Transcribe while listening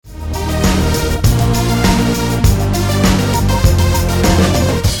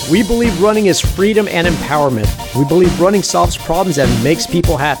We believe running is freedom and empowerment. We believe running solves problems and makes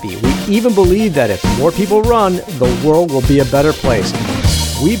people happy. We even believe that if more people run, the world will be a better place.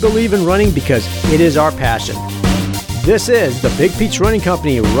 We believe in running because it is our passion. This is the Big Peach Running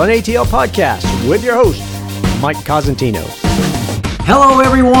Company RUNATL podcast with your host, Mike Cosentino. Hello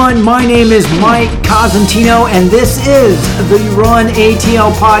everyone, my name is Mike Cosentino and this is the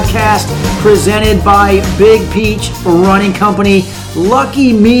RUNATL podcast presented by Big Peach Running Company.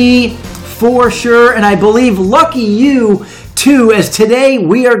 Lucky me for sure, and I believe lucky you too, as today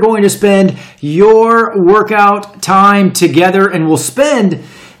we are going to spend your workout time together, and we'll spend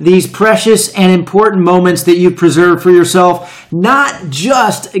these precious and important moments that you've preserved for yourself, not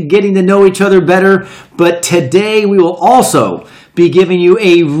just getting to know each other better, but today we will also be giving you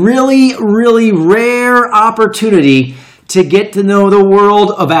a really, really rare opportunity to get to know the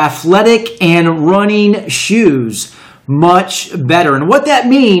world of athletic and running shoes much better. And what that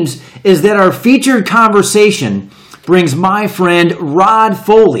means is that our featured conversation brings my friend Rod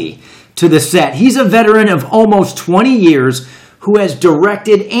Foley to the set. He's a veteran of almost 20 years who has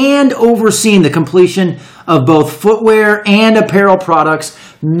directed and overseen the completion of both footwear and apparel products,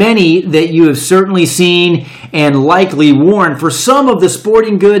 many that you have certainly seen and likely worn for some of the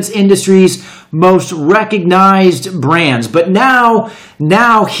sporting goods industry's most recognized brands. But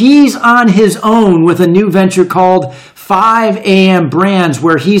now he's on his own with a new venture called 5 AM Brands,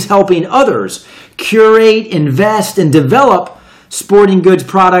 where he's helping others curate, invest, and develop sporting goods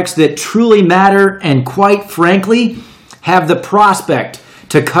products that truly matter and, quite frankly, have the prospect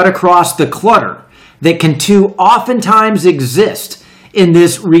to cut across the clutter that can too oftentimes exist in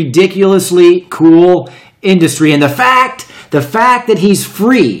this ridiculously cool industry. And the fact that he's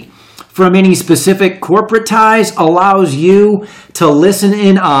free from any specific corporate ties allows you to listen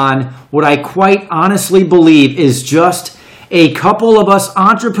in on what I quite honestly believe is just a couple of us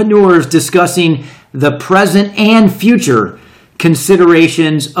entrepreneurs discussing the present and future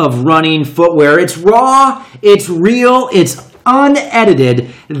considerations of running footwear. It's raw, it's real, it's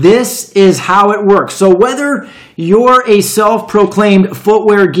unedited. This is how it works. So whether you're a self-proclaimed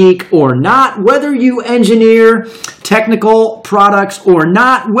footwear geek or not, whether you engineer technical products or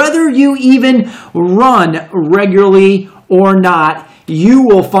not, whether you even run regularly or not, you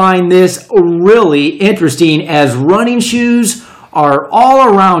will find this really interesting, as running shoes are all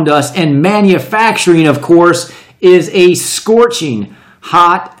around us, and manufacturing, of course, is a scorching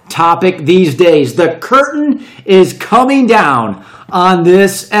hot topic these days. The curtain is coming down on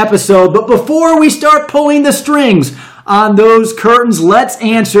this episode, but before we start pulling the strings on those curtains, let's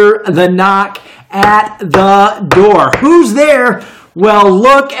answer the knock at the door. Who's there? Well,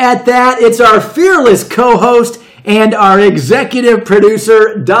 look at that. It's our fearless co-host and our executive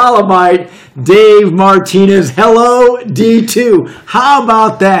producer, Dolomite, Dave Martinez. Hello, D2. How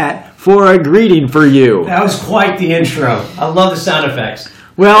about that for a greeting for you? That was quite the intro. I love the sound effects.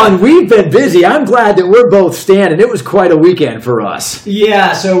 Well, and we've been busy. I'm glad that we're both standing. It was quite a weekend for us.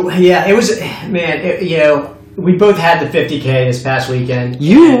 Yeah, it was, man, we both had the 50K this past weekend.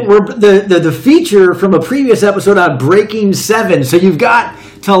 You were the feature from a previous episode on Breaking 7, so you've got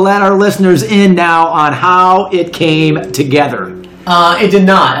to let our listeners in now on how it came together. It did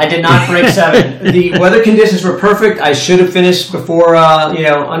not. I did not break 7. The weather conditions were perfect. I should have finished before,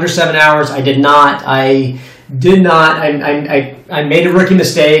 under 7 hours. I did not. I made a rookie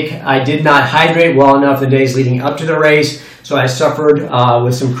mistake. I did not hydrate well enough the days leading up to the race, so I suffered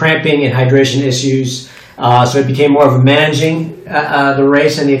with some cramping and hydration issues. So it became more of a managing the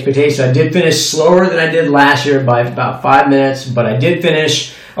race and the expectations. I did finish slower than I did last year by about 5 minutes, but I did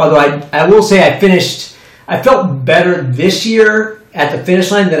finish. Although I will say I felt better this year at the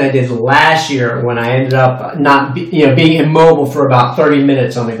finish line than I did last year when I ended up being immobile for about 30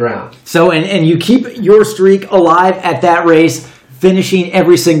 minutes on the ground. So and you keep your streak alive at that race, finishing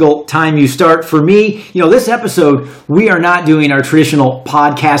every single time you start. For me, this episode, we are not doing our traditional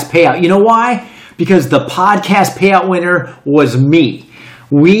podcast payout. You know why? Because the podcast payout winner was me.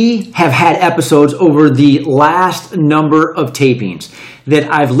 We have had episodes over the last number of tapings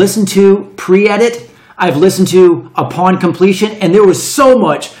that I've listened to pre-edit, I've listened to upon completion, and there was so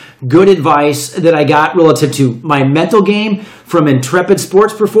much good advice that I got relative to my mental game from Intrepid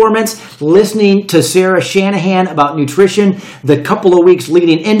Sports Performance, listening to Sarah Shanahan about nutrition the couple of weeks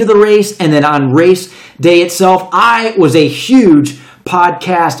leading into the race, and then on race day itself. I was a huge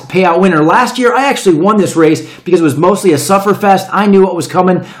podcast payout winner. Last year, I actually won this race because it was mostly a sufferfest. I knew what was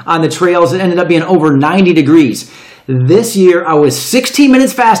coming on the trails. It ended up being over 90 degrees. This year, I was 16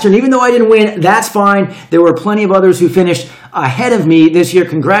 minutes faster, and even though I didn't win, that's fine. There were plenty of others who finished ahead of me this year.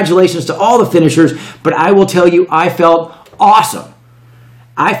 Congratulations to all the finishers, but I will tell you, I felt awesome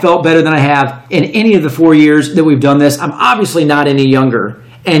I felt better than I have in any of the 4 years that we've done this. I'm obviously not any younger.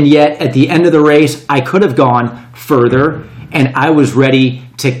 And yet, at the end of the race, I could have gone further, and I was ready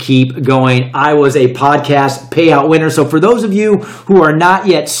to keep going. I was a podcast payout winner. So for those of you who are not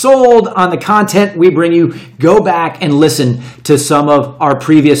yet sold on the content we bring you, go back and listen to some of our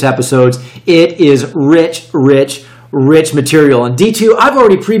previous episodes. It is rich material. And D2, I've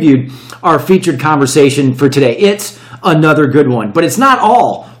already previewed our featured conversation for today. It's another good one, but it's not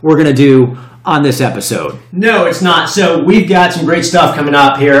all we're going to do on this episode. No, it's not. So we've got some great stuff coming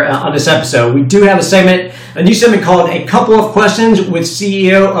up here on this episode. We do have a new segment called A Couple of Questions with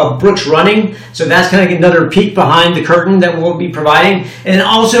CEO of Brooks Running. So that's kind of like another peek behind the curtain that we'll be providing. And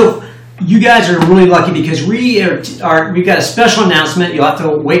also, you guys are really lucky because we've got a special announcement. You'll have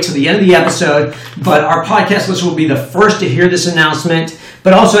to wait till the end of the episode, but our podcast listeners will be the first to hear this announcement.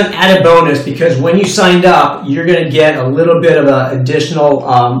 But also an added bonus, because when you signed up, you're going to get a little bit of an additional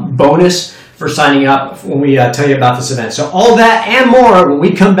bonus for signing up when we tell you about this event. So all that and more when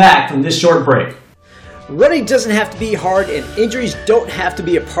we come back from this short break. Running doesn't have to be hard, and injuries don't have to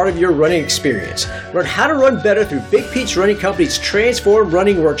be a part of your running experience. Learn how to run better through Big Peach Running Company's Transform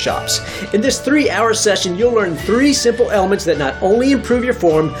Running Workshops. In this 3-hour session, you'll learn 3 simple elements that not only improve your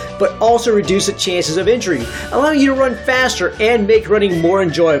form, but also reduce the chances of injury, allowing you to run faster and make running more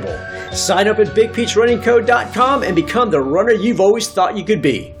enjoyable. Sign up at BigPeachRunningCo.com and become the runner you've always thought you could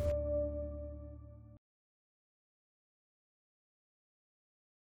be.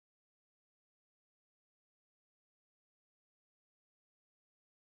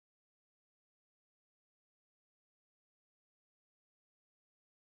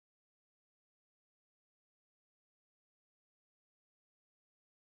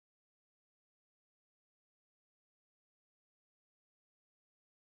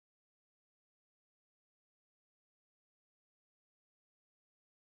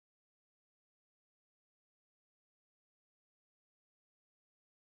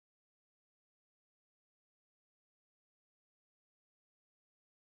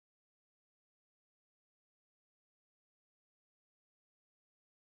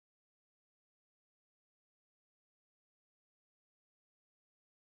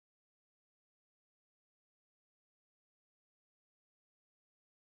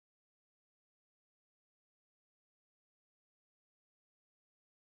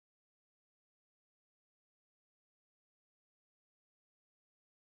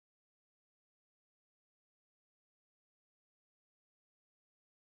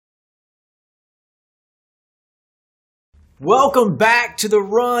 Welcome back to the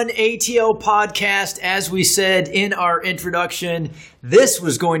RUNATL podcast. As we said in our introduction, this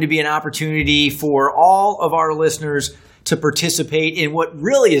was going to be an opportunity for all of our listeners to participate in what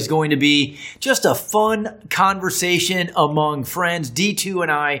really is going to be just a fun conversation among friends. D2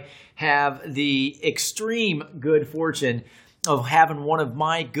 and I have the extreme good fortune of having one of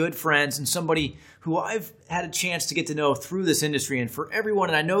my good friends and somebody who I've had a chance to get to know through this industry. And for everyone,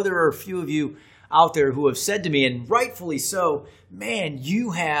 and I know there are a few of you out there who have said to me, and rightfully so, man,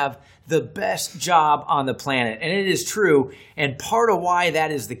 you have the best job on the planet. And it is true. And part of why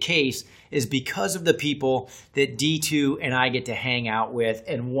that is the case is because of the people that D2 and I get to hang out with.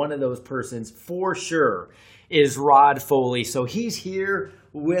 And one of those persons for sure is Rod Foley. So he's here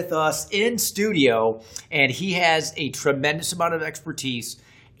with us in studio, and he has a tremendous amount of expertise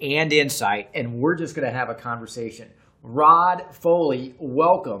and insight. And we're just going to have a conversation. Rod Foley,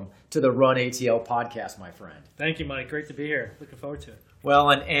 welcome to the RUNATL podcast, my friend. Thank you, Mike. Great to be here. Looking forward to it.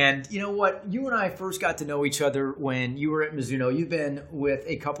 Well, and you know what? You and I first got to know each other when you were at Mizuno. You've been with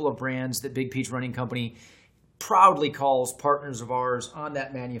a couple of brands that Big Peach Running Company proudly calls partners of ours on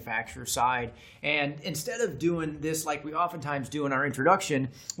that manufacturer side. And instead of doing this like we oftentimes do in our introduction,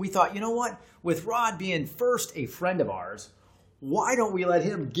 we thought, you know what? With Rod being first a friend of ours, why don't we let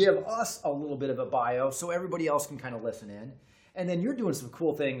him give us a little bit of a bio so everybody else can kind of listen in? And then you're doing some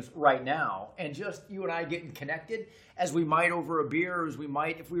cool things right now, and just you and I getting connected as we might over a beer, or as we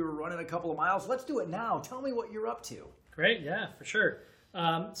might if we were running a couple of miles. Let's do it now. Tell me what you're up to. Great, yeah, for sure.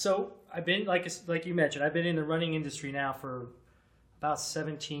 So I've been, like you mentioned, I've been in the running industry now for about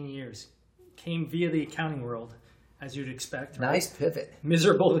 17 years. Came via the accounting world, as you'd expect. Right? Nice pivot.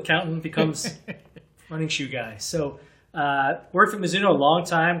 Miserable accountant becomes running shoe guy. So worked at Mizuno a long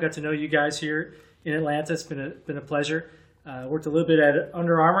time. Got to know you guys here in Atlanta. It's been a pleasure. Worked a little bit at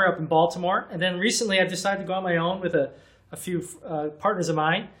Under Armour up in Baltimore. And then recently I've decided to go on my own with a few partners of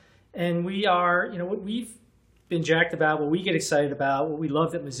mine. And we are, what we've been jacked about, what we get excited about, what we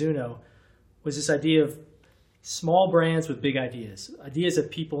loved at Mizuno was this idea of small brands with big ideas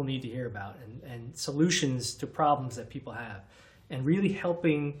that people need to hear about, and solutions to problems that people have. and really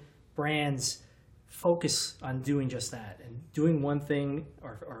helping brands focus on doing just that and doing one thing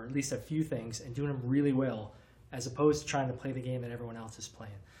or at least a few things and doing them really well, as opposed to trying to play the game that everyone else is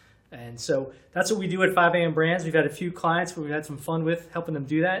playing. And so that's what we do at 5 a.m. Brands. We've had a few clients where we've had some fun with helping them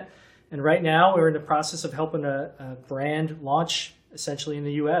do that. And right now we're in the process of helping a brand launch essentially in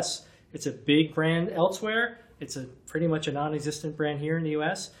the U.S. It's a big brand elsewhere. It's pretty much a non-existent brand here in the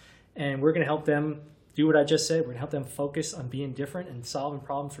U.S. And we're going to help them do what I just said. We're going to help them focus on being different and solving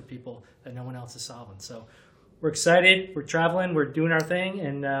problems for people that no one else is solving. So we're excited. We're traveling. We're doing our thing.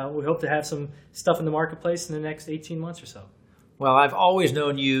 And we hope to have some stuff in the marketplace in the next 18 months or so. Well, I've always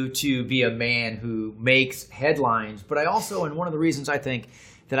known you to be a man who makes headlines, but I also, and one of the reasons I think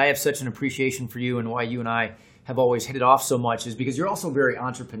that I have such an appreciation for you and why you and I have always hit it off so much is because you're also very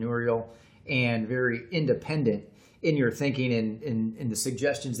entrepreneurial and very independent in your thinking and in the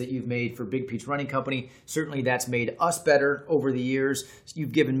suggestions that you've made for Big Peach Running Company. Certainly that's made us better over the years.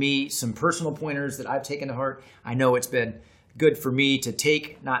 You've given me some personal pointers that I've taken to heart. I know it's been good for me to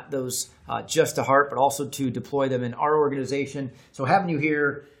take not those just to heart, but also to deploy them in our organization. So having you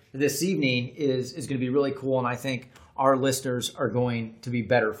here this evening is going to be really cool, and I think our listeners are going to be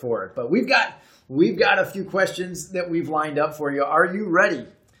better for it. But we've got a few questions that we've lined up for you. Are you ready?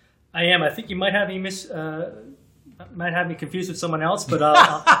 I am. I think you might have me confused with someone else, but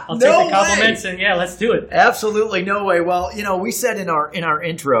I'll take the compliments and yeah, let's do it. Absolutely no way. Well, we said in our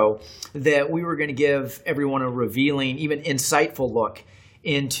intro that we were going to give everyone a revealing, even insightful look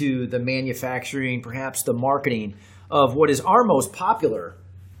into the manufacturing, perhaps the marketing of what is our most popular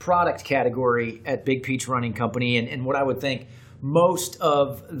product category at Big Peach Running Company, and what I would think most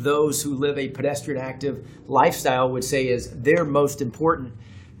of those who live a pedestrian active lifestyle would say is their most important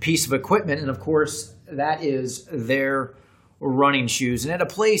piece of equipment, and of course that is their running shoes. And at a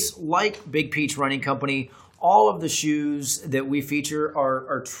place like Big Peach Running Company, all of the shoes that we feature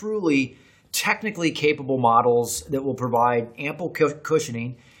are truly technically capable models that will provide ample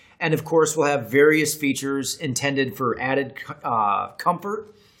cushioning, and of course will have various features intended for added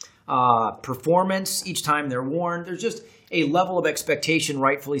comfort, performance each time they're worn. There's just a level of expectation,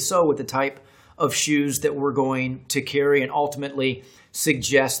 rightfully so, with the type of shoes that we're going to carry and ultimately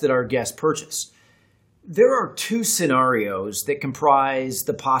suggest that our guests purchase. There are two scenarios that comprise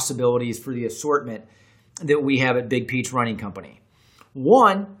the possibilities for the assortment that we have at Big Peach Running Company.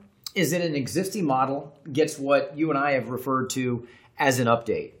 One is that an existing model gets what you and I have referred to as an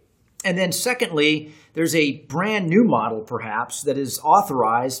update. And then secondly, there's a brand new model perhaps that is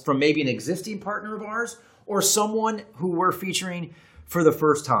authorized from maybe an existing partner of ours or someone who we're featuring for the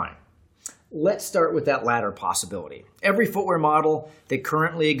first time. Let's start with that latter possibility. Every footwear model that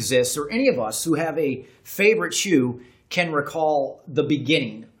currently exists, or any of us who have a favorite shoe, can recall the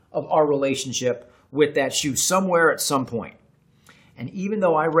beginning of our relationship with that shoe somewhere at some point. And even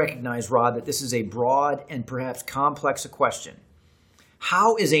though I recognize, Rod, that this is a broad and perhaps complex a question,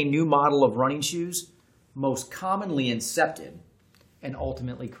 how is a new model of running shoes most commonly incepted and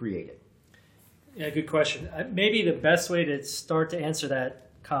ultimately created? Yeah, good question. Maybe the best way to start to answer that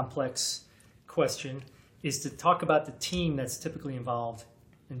complex question is to talk about the team that's typically involved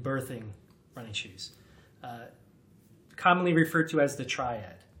in birthing running shoes. Commonly referred to as the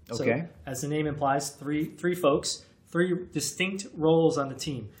triad. Okay. So, as the name implies, three folks, three distinct roles on the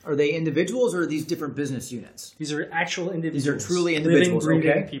team. Are they individuals or are these different business units? These are actual individuals. These are truly individuals, living,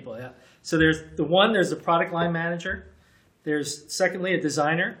 breathing okay. people, yeah. So there's the product line manager. There's secondly a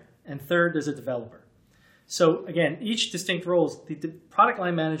designer, and third there's a developer. So again, each distinct roles, the product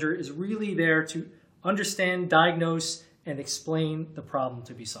line manager is really there to understand, diagnose, and explain the problem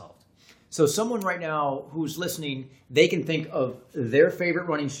to be solved. So someone right now who's listening, they can think of their favorite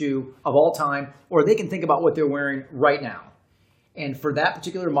running shoe of all time, or they can think about what they're wearing right now. And for that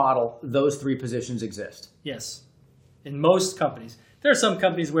particular model, those three positions exist. Yes. In most companies. There are some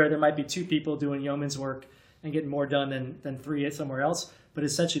companies where there might be two people doing yeoman's work and getting more done than three at somewhere else, but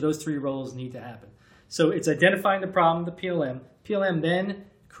essentially those three roles need to happen. So it's identifying the problem, the PLM. PLM then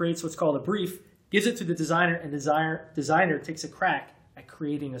creates what's called a brief, gives it to the designer, and designer takes a crack at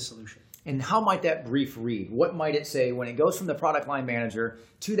creating a solution. And how might that brief read? What might it say when it goes from the product line manager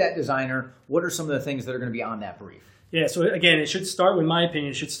to that designer? What are some of the things that are going to be on that brief? Yeah, so again, it should start, in my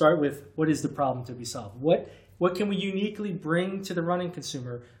opinion, it should start with what is the problem to be solved? What can we uniquely bring to the running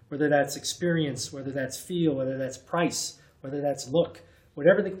consumer, whether that's experience, whether that's feel, whether that's price, whether that's look,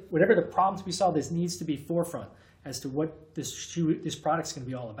 whatever the problem to be solved is, needs to be forefront as to what this product's going to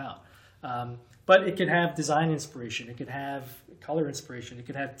be all about. But it could have design inspiration, it could have color inspiration, it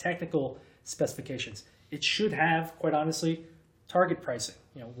could have technical specifications. It should have, quite honestly, target pricing.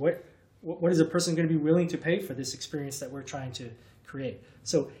 what is a person going to be willing to pay for this experience that we're trying to create?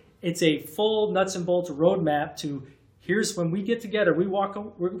 So it's a full nuts and bolts roadmap to here's when we get together, we're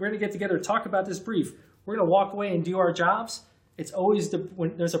going to get together, talk about this brief. We're going to walk away and do our jobs. It's always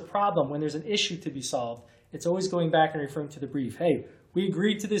when there's a problem, when there's an issue to be solved, it's always going back and referring to the brief. Hey, we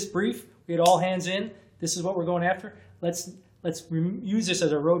agreed to this brief. We had all hands in. This is what we're going after. Let's use this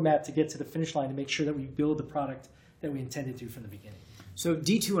as a roadmap to get to the finish line to make sure that we build the product that we intended to from the beginning. So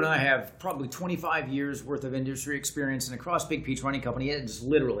D2 and I have probably 25 years worth of industry experience, and across Big Peach Running Company, it's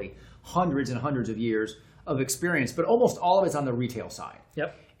literally hundreds and hundreds of years of experience, but almost all of it's on the retail side.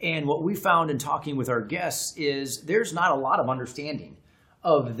 Yep. And what we found in talking with our guests is there's not a lot of understanding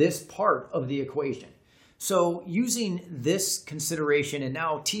of this part of the equation. So using this consideration and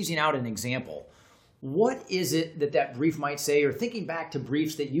now teasing out an example, what is it that brief might say, or thinking back to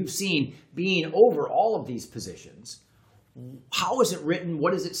briefs that you've seen being over all of these positions, how is it written?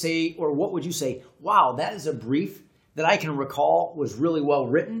 What does it say? Or what would you say, wow, that is a brief that I can recall was really well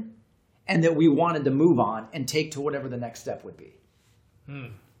written and that we wanted to move on and take to whatever the next step would be?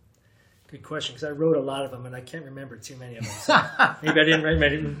 Good question, because I wrote a lot of them and I can't remember too many of them. So maybe I didn't write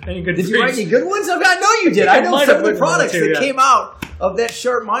any good. Did you write any good ones? I know you did. I know some of the products that came out of that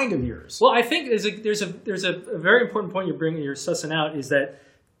sharp mind of yours. Well, I think there's a very important point you're sussing out is that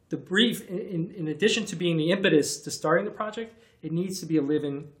the brief, in addition to being the impetus to starting the project, it needs to be a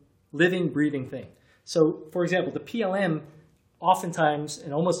living, breathing thing. So, for example, the PLM oftentimes,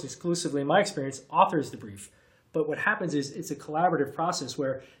 and almost exclusively in my experience, authors the brief. But what happens is it's a collaborative process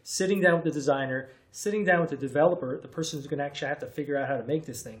where sitting down with the designer, sitting down with the developer, the person who's going to actually have to figure out how to make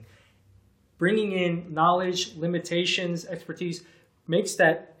this thing, bringing in knowledge, limitations, expertise, makes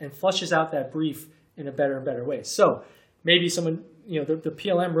that and flushes out that brief in a better and better way. So maybe someone, the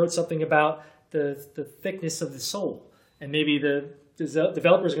PLM wrote something about the thickness of the sole, and maybe the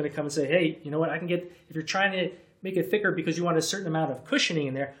developer is going to come and say, hey, you know what, if you're trying to make it thicker because you want a certain amount of cushioning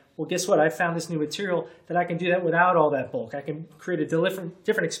in there, well, guess what? I found this new material that I can do that without all that bulk. I can create a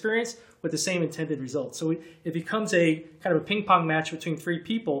different experience with the same intended result. So it becomes a kind of a ping pong match between three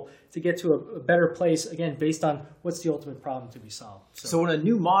people to get to a better place, again, based on what's the ultimate problem to be solved. So when a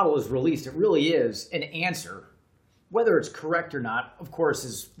new model is released, it really is an answer. Whether it's correct or not, of course,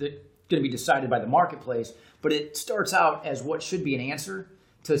 is going to be decided by the marketplace, but it starts out as what should be an answer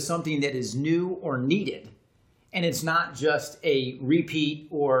to something that is new or needed. And it's not just a repeat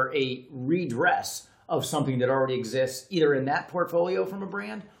or a redress of something that already exists, either in that portfolio from a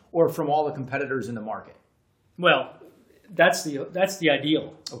brand or from all the competitors in the market. Well, that's the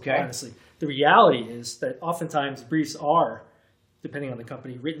ideal, okay. Honestly. The reality is that oftentimes briefs are, depending on the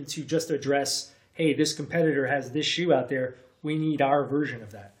company, written to just address, hey, this competitor has this shoe out there, we need our version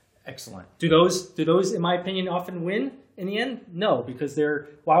of that. Excellent. Do those, in my opinion, often win in the end? No, because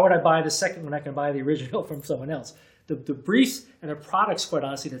why would I buy the second when I can buy the original from someone else? The briefs and the products, quite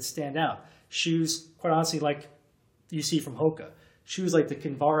honestly, that stand out. Shoes, quite honestly, like you see from Hoka. Shoes like the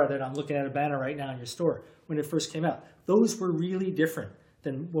Kinvara that I'm looking at a banner right now in your store when it first came out. Those were really different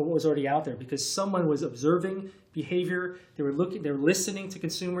than what was already out there because someone was observing behavior. They were listening to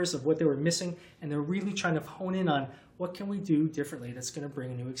consumers of what they were missing, and they're really trying to hone in on what can we do differently that's going to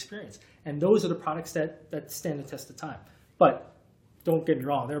bring a new experience. And those are the products that stand the test of time. But don't get me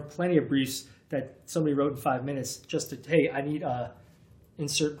wrong, there are plenty of briefs that somebody wrote in 5 minutes just to, hey, I need a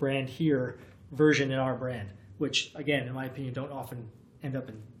insert brand here version in our brand, which, again, in my opinion, don't often end up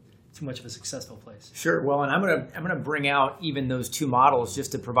in too much of a successful place. Sure. Well, and I'm gonna bring out even those two models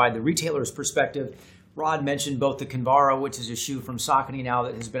just to provide the retailer's perspective. Rod mentioned both the Kinvara, which is a shoe from Saucony now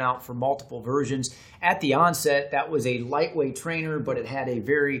that has been out for multiple versions. At the onset, that was a lightweight trainer, but it had a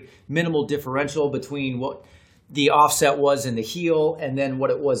very minimal differential between what the offset was in the heel and then what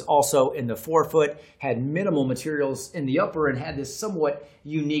it was also in the forefoot. Had minimal materials in the upper and had this somewhat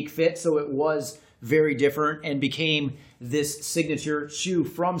unique fit, so it was very different and became this signature shoe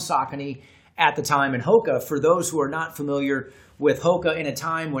from Saucony at the time. And Hoka, for those who are not familiar with Hoka, in a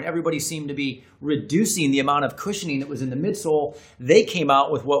time when everybody seemed to be reducing the amount of cushioning that was in the midsole, they came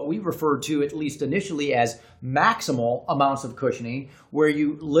out with what we referred to, at least initially, as maximal amounts of cushioning, where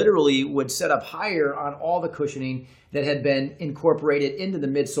you literally would set up higher on all the cushioning that had been incorporated into the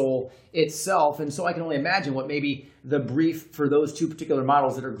midsole itself. And so I can only imagine what maybe the brief for those two particular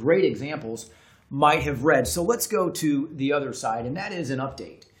models that are great examples might have read. So let's go to the other side, and that is an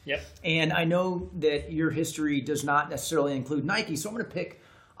update. Yep. And I know that your history does not necessarily include Nike, so I'm going to pick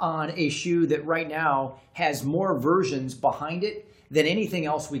on a shoe that right now has more versions behind it than anything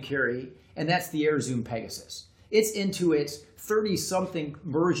else we carry, and that's the Air Zoom Pegasus. It's into its 30-something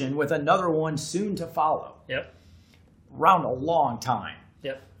version with another one soon to follow. Yep. Around a long time.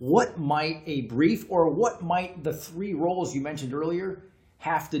 Yep. What might a brief or what might the 3 roles you mentioned earlier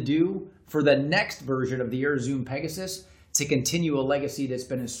have to do for the next version of the Air Zoom Pegasus to continue a legacy that's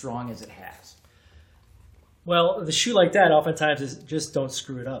been as strong as it has? Well, the shoe like that oftentimes is just don't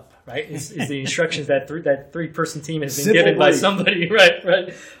screw it up, right? Is the instructions that 3-person team has been Simple given by brief. somebody,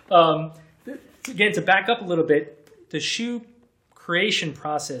 right? Again, to back up a little bit, the shoe creation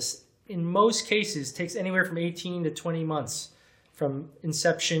process in most cases takes anywhere from 18 to 20 months from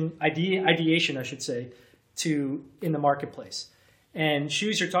inception, ideation, I should say, to in the marketplace. And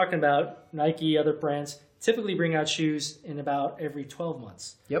shoes you're talking about, Nike, other brands, typically bring out shoes in about every 12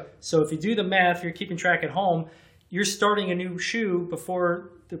 months. Yep. So if you do the math, you're keeping track at home, you're starting a new shoe before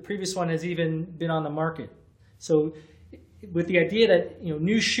the previous one has even been on the market. So with the idea that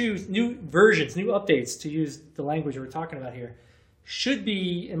new shoes, new versions, new updates, to use the language we're talking about here, should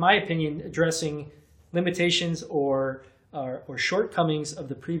be, in my opinion, addressing limitations or shortcomings of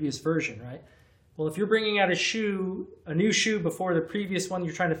the previous version, right? Well, if you're bringing out a new shoe before the previous one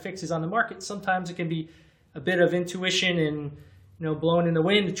you're trying to fix is on the market, sometimes it can be a bit of intuition and blowing in the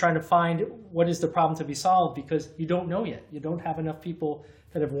wind, trying to find what is the problem to be solved, because you don't know yet. You don't have enough people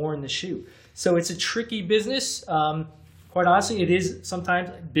that have worn the shoe. So it's a tricky business. Quite honestly, it is sometimes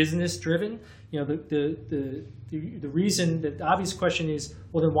business driven. The reason, the obvious question is,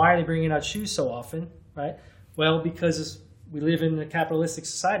 well, then why are they bringing out shoes so often, right? Well, because we live in a capitalistic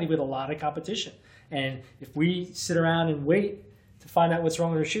society with a lot of competition. And if we sit around and wait to find out what's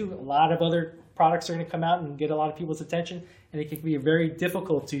wrong with our shoe, a lot of other products are going to come out and get a lot of people's attention. And it can be very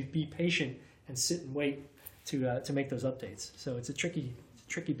difficult to be patient and sit and wait to make those updates. So it's a tricky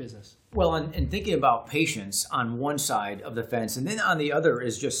business. Well, and thinking about patience on one side of the fence, and then on the other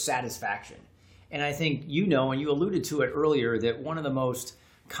is just satisfaction. And I think and you alluded to it earlier, that one of the most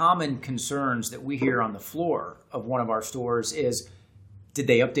common concerns that we hear on the floor of one of our stores is, did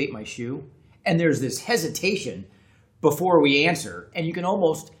they update my shoe? And there's this hesitation before we answer, and you can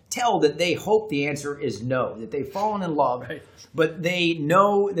almost tell that they hope the answer is no, that they've fallen in love, right, but they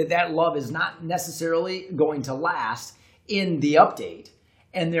know that love is not necessarily going to last in the update,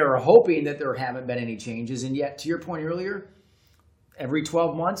 and they're hoping that there haven't been any changes. And yet, to your point earlier, every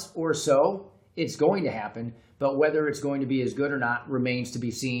 12 months or so, it's going to happen. But whether it's going to be as good or not remains to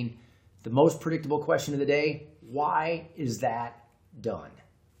be seen. The most predictable question of the day, why is that done?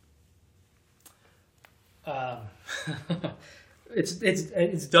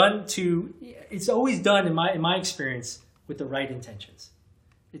 It's done to. It's always done in my experience with the right intentions.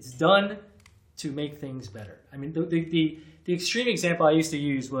 It's done to make things better. I mean, the extreme example I used to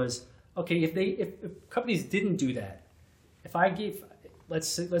use was, okay, if companies didn't do that, if I gave,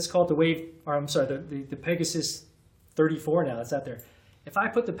 let's call it the Pegasus 34 now, it's out there. If I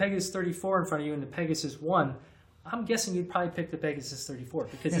put the Pegasus 34 in front of you and the Pegasus 1, I'm guessing you'd probably pick the Pegasus 34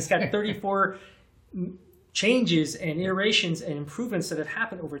 because it's got 34 changes and iterations and improvements that have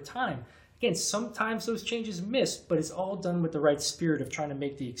happened over time. Again, sometimes those changes miss, but it's all done with the right spirit of trying to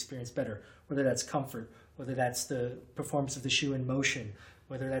make the experience better, whether that's comfort, whether that's the performance of the shoe in motion,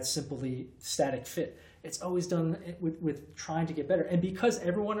 whether that's simply static fit. It's always done with trying to get better. And because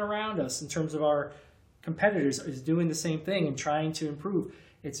everyone around us, in terms of our competitors, is doing the same thing and trying to improve,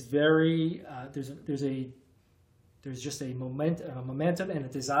 it's very, there's just a momentum and a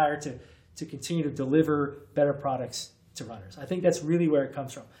desire to continue to deliver better products to runners. I think that's really where it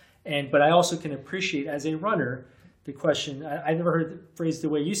comes from. But I also can appreciate, as a runner, the question, I never heard it phrased the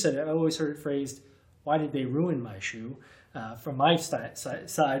way you said it. I always heard it phrased, why did they ruin my shoe? From my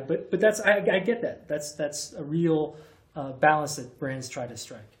side, but that's I get that. That's a real balance that brands try to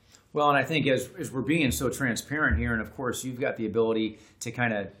strike. Well, and I think as we're being so transparent here, and of course you've got the ability to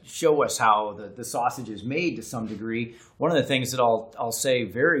kind of show us how the sausage is made to some degree. One of the things that I'll say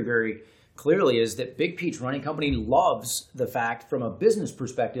very, very clearly is that Big Peach Running Company loves the fact, from a business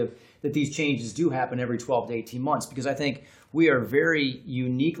perspective, that these changes do happen every 12 to 18 months, because I think we are very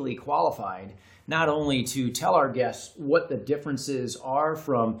uniquely qualified not only to tell our guests what the differences are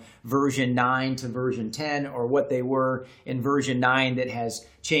from version 9 to version 10, or what they were in version 9 that has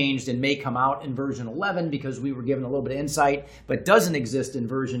changed and may come out in version 11 because we were given a little bit of insight, but doesn't exist in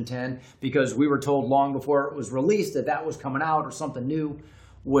version 10 because we were told long before it was released that was coming out or something new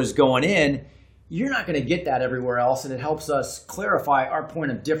was going in. You're not going to get that everywhere else, and it helps us clarify our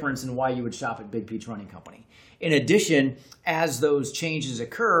point of difference and why you would shop at Big Peach Running Company. In addition, as those changes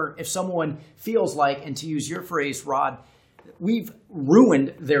occur, if someone feels like, and to use your phrase, Rod, we've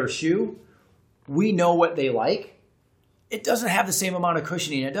ruined their shoe, we know what they like, it doesn't have the same amount of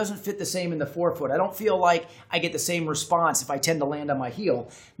cushioning, it doesn't fit the same in the forefoot, I don't feel like I get the same response if I tend to land on my heel.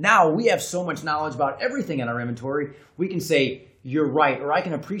 Now we have so much knowledge about everything in our inventory, we can say, you're right, or I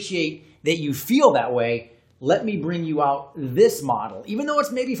can appreciate that you feel that way. Let me bring you out this model, even though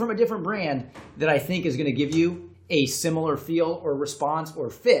it's maybe from a different brand, that I think is going to give you a similar feel or response or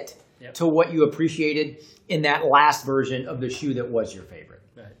fit to what you appreciated in that last version of the shoe that was your favorite.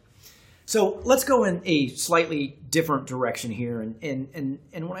 Right. So let's go in a slightly different direction here. And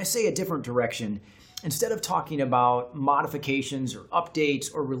when I say a different direction, instead of talking about modifications or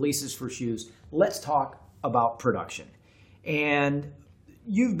updates or releases for shoes, let's talk about production. And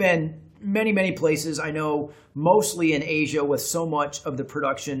you've been many, many places. I know mostly in Asia, with so much of the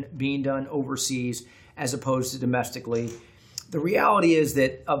production being done overseas as opposed to domestically. The reality is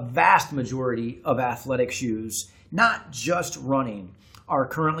that a vast majority of athletic shoes, not just running, are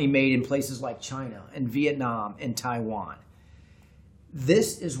currently made in places like China and Vietnam and Taiwan.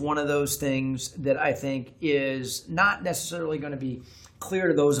 This is one of those things that I think is not necessarily going to be clear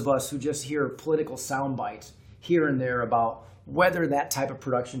to those of us who just hear political sound bites here and there about whether that type of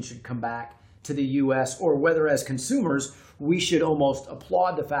production should come back to the U.S. or whether as consumers we should almost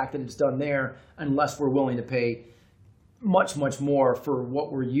applaud the fact that it's done there unless we're willing to pay much, much more for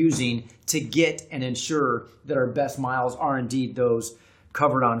what we're using to get and ensure that our best miles are indeed those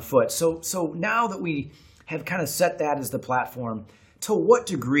covered on foot. So now that we have kind of set that as the platform, to what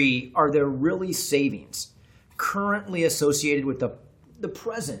degree are there really savings currently associated with the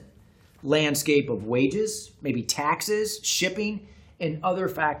present landscape of wages, maybe taxes, shipping, and other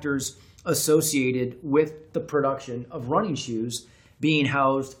factors associated with the production of running shoes being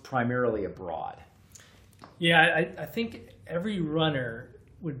housed primarily abroad? Yeah, I think every runner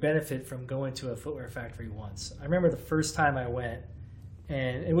would benefit from going to a footwear factory once. I remember the first time I went,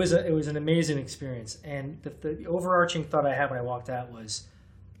 and it was an amazing experience. And the overarching thought I had when I walked out was,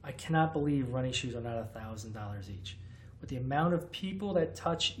 I cannot believe running shoes are not $1,000 each. With the amount of people that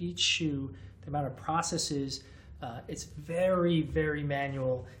touch each shoe, the amount of processes, it's very, very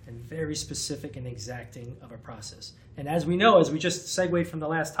manual and very specific and exacting of a process. And as we know, as we just segued from the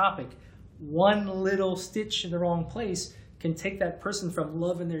last topic, one little stitch in the wrong place can take that person from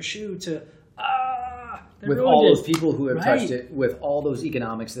loving their shoe to, with all those people who have touched it, with all those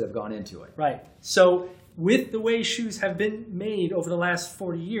economics that have gone into it. Right. So with the way shoes have been made over the last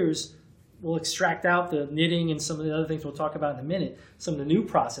 40 years, we'll extract out the knitting and some of the other things we'll talk about in a minute, some of the new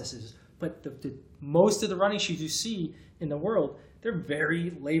processes. But most of the running shoes you see in the world, they're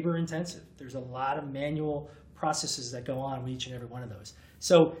very labor intensive. There's a lot of manual processes that go on with each and every one of those.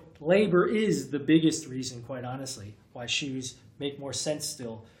 So labor is the biggest reason, quite honestly, why shoes make more sense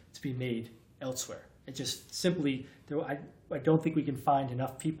still to be made elsewhere. It just simply, I don't think we can find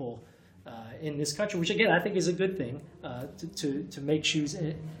enough people in this country, which again I think is a good thing, to make shoes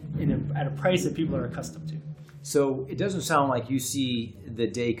at a price that people are accustomed to. So it doesn't sound like you see the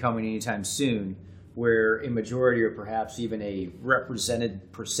day coming anytime soon where a majority or perhaps even a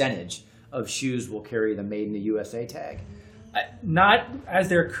represented percentage of shoes will carry the Made in the USA tag? Not as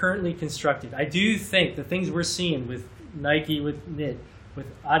they're currently constructed. I do think the things we're seeing with Nike, with knit, with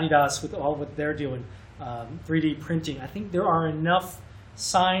Adidas, with all what they're doing, 3D printing, I think there are enough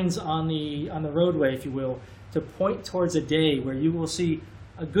signs on the roadway, if you will, to point towards a day where you will see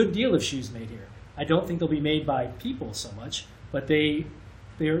a good deal of shoes made here. I don't think they'll be made by people so much, but the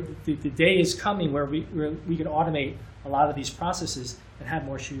day is coming where we can automate a lot of these processes and have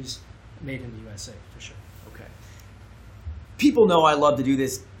more shoes made in the USA, for sure. Okay. People know I love to do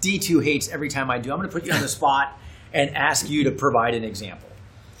this. D2 hates every time I do. I'm going to put you on the spot and ask you to provide an example.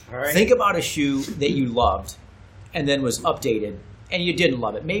 All right. Think about a shoe that you loved and then was updated and you didn't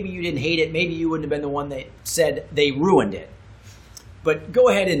love it. Maybe you didn't hate it. Maybe you wouldn't have been the one that said they ruined it. But go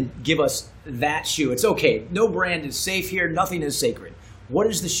ahead and give us that shoe. It's okay. No brand is safe here. Nothing is sacred. What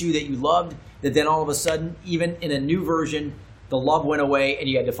is the shoe that you loved that then all of a sudden, even in a new version, the love went away and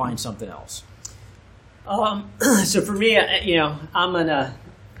you had to find something else? So for me, I'm an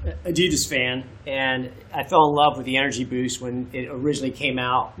Adidas fan, and I fell in love with the Energy Boost when it originally came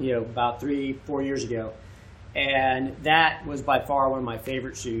out, about 3-4 years ago. And that was by far one of my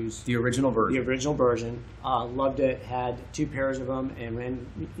favorite shoes. The original version. The original version. Loved it. Had 2 pairs of them and ran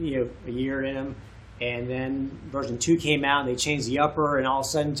a year in them. And then version 2 came out and they changed the upper and all of a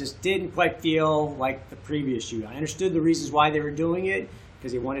sudden just didn't quite feel like the previous shoe. I understood the reasons why they were doing it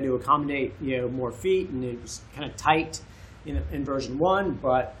because they wanted to accommodate more feet and it was kind of tight in version 1.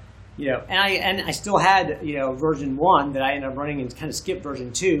 But and I still had version 1 that I ended up running and kind of skipped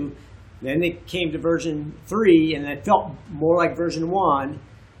version 2. Then they came to version 3, and it felt more like version 1.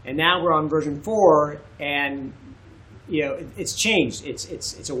 And now we're on version 4, and it's changed.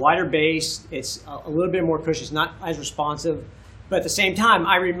 It's a wider base. It's a little bit more cushion. It's not as responsive. But at the same time,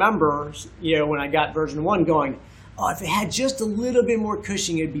 I remember when I got version 1 going, oh, if it had just a little bit more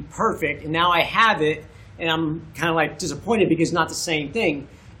cushioning, it'd be perfect. And now I have it, and I'm kind of like disappointed because it's not the same thing.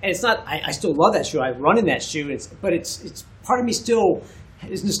 And it's not. I still love that shoe. I run in that shoe. But it's part of me still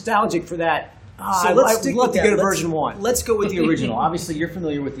is nostalgic for that. So let's stick with to get a version 1. Let's go with the original. Obviously, you're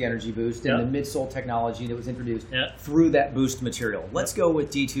familiar with the Energy Boost and the midsole technology that was introduced through that Boost material. Let's go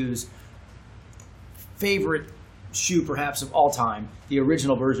with D2's favorite shoe, perhaps of all time, the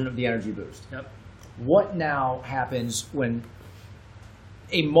original version of the Energy Boost. What now happens when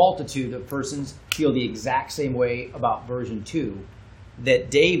a multitude of persons feel the exact same way about version 2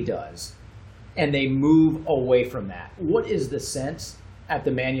 that Dave does, and they move away from that? What is the sense at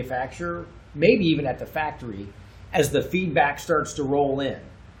the manufacturer, maybe even at the factory, as the feedback starts to roll in?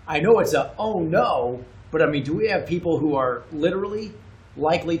 I know it's a, oh no, but I mean, do we have people who are literally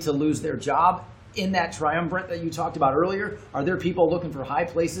likely to lose their job in that triumvirate that you talked about earlier? Are there people looking for high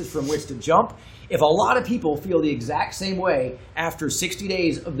places from which to jump? If a lot of people feel the exact same way after 60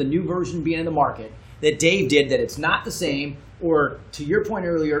 days of the new version being in the market that Dave did, that it's not the same, or to your point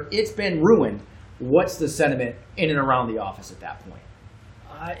earlier, it's been ruined, what's the sentiment in and around the office at that point?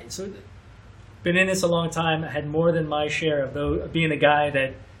 Been in this a long time. I had more than my share of being a guy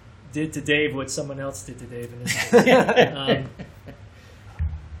that did to Dave what someone else did to Dave. In this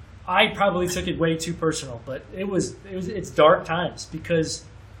I probably took it way too personal, but it's dark times because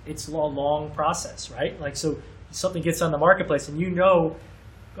it's a long process, right? Like, so something gets on the marketplace and I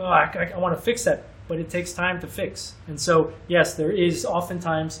want to fix that, but it takes time to fix. And so, yes, there is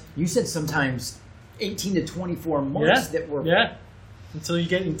oftentimes. You said sometimes 18 to 24 months that were. Yeah. Until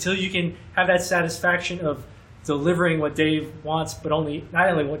you can have that satisfaction of delivering what Dave wants, but not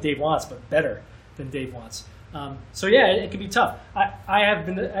only what Dave wants, but better than Dave wants. So yeah, it can be tough. I have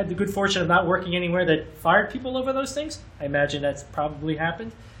had the good fortune of not working anywhere that fired people over those things. I imagine that's probably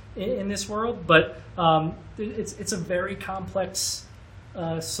happened in this world, but it's a very complex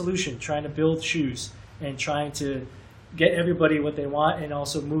solution, trying to build shoes and trying to get everybody what they want and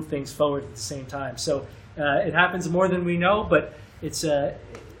also move things forward at the same time. So it happens more than we know, but it's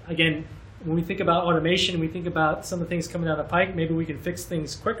again, when we think about automation, we think about some of the things coming down the pike. Maybe we can fix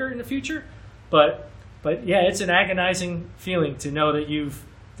things quicker in the future, but yeah, it's an agonizing feeling to know that you've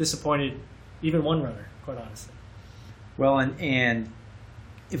disappointed even one runner, quite honestly. Well, and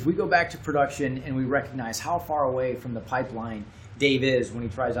if we go back to production and we recognize how far away from the pipeline Dave is when he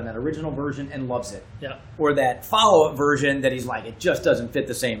tries on that original version and loves it, or that follow-up version that he's like, it just doesn't fit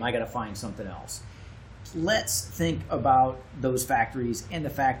the same, I got to find something else. Let's think about those factories and the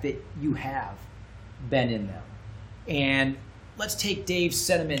fact that you have been in them. And let's take Dave's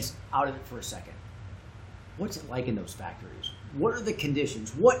sentiments out of it for a second. What's it like in those factories? What are the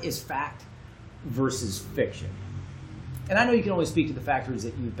conditions? What is fact versus fiction? And I know you can only speak to the factories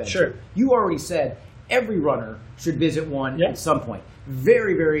that you've been to. You already said every runner should visit one at some point.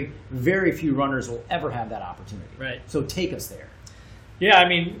 Very, very, very few runners will ever have that opportunity. Right. So take us there. Yeah, I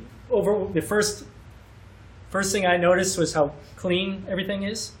mean, over the first thing I noticed was how clean everything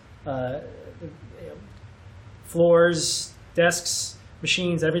is. Floors, desks,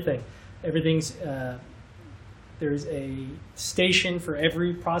 machines, everything. Everything's, there's a station for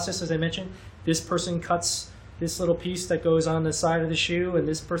every process, as I mentioned. This person cuts this little piece that goes on the side of the shoe, and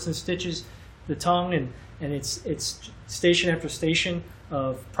this person stitches the tongue, and it's station after station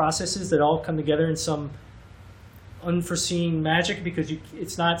of processes that all come together in some unforeseen magic, because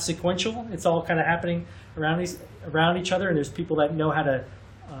it's not sequential. It's all kind of happening around each other, and there's people that know how to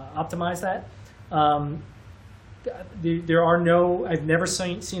optimize that. I've never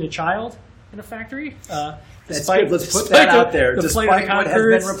seen a child in a factory. Let's put that out there. Despite what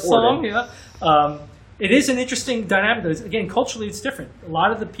has been reported. It is an interesting dynamic. Again, culturally, it's different. A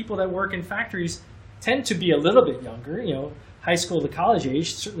lot of the people that work in factories tend to be a little bit younger, high school to college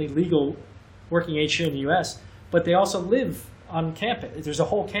age, certainly legal working age here in the U.S., but they also live on campus. There's a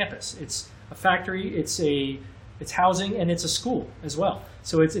whole campus. It's a factory, it's housing, and it's a school as well.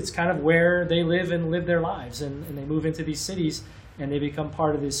 So it's kind of where they live and live their lives, and they move into these cities, and they become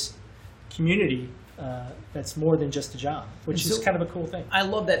part of this community that's more than just a job, which is kind of a cool thing. I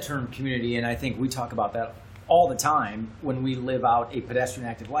love that term, community, and I think we talk about that all the time when we live out a pedestrian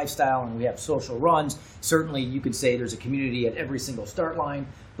active lifestyle and we have social runs. Certainly you could say there's a community at every single start line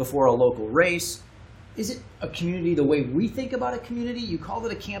before a local race. Is it a community the way we think about a community? You called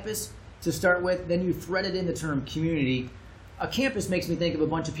it a campus to start with, then you threaded in the term community. A campus makes me think of a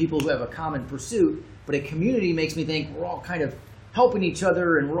bunch of people who have a common pursuit, but a community makes me think we're all kind of helping each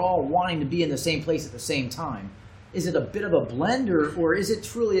other and we're all wanting to be in the same place at the same time. Is it a bit of a blend, or is it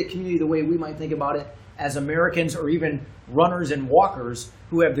truly a community the way we might think about it as Americans or even runners and walkers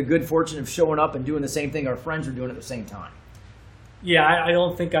who have the good fortune of showing up and doing the same thing our friends are doing at the same time. Yeah, I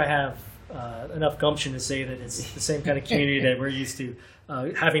don't think I have enough gumption to say that it's the same kind of community that we're used to,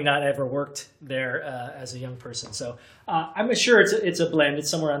 having not ever worked there as a young person. So I'm sure it's a blend. It's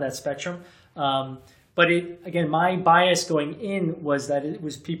somewhere on that spectrum. But again, my bias going in was that it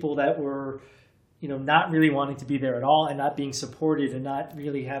was people that were, not really wanting to be there at all and not being supported and not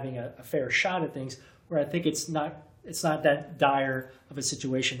really having a fair shot at things. Where I think it's not that dire of a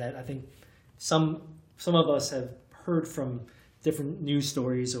situation that I think some of us have heard from different news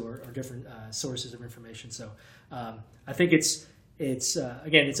stories or different sources of information. So I think it's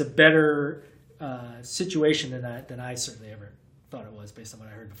a better situation than I certainly ever thought it was based on what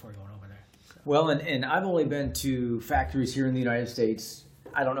I heard before going over there. So. Well, and I've only been to factories here in the United States.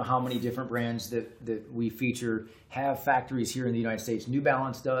 I don't know how many different brands that we feature have factories here in the United States. New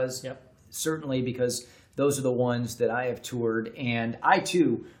Balance does. Yep. Certainly, because those are the ones that I have toured. And I,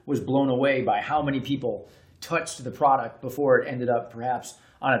 too, was blown away by how many people touched the product before it ended up perhaps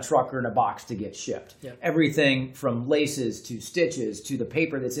on a truck or in a box to get shipped. Yep. Everything from laces to stitches to the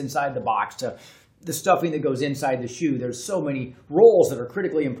paper that's inside the box to the stuffing that goes inside the shoe. There's so many roles that are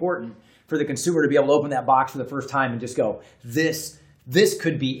critically important for the consumer to be able to open that box for the first time and just go, this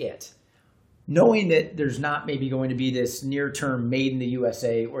could be it. Knowing that there's not maybe going to be this near-term made in the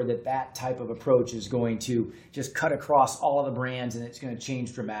USA or that type of approach is going to just cut across all of the brands and it's going to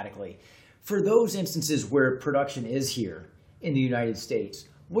change dramatically. For those instances where production is here in the United States,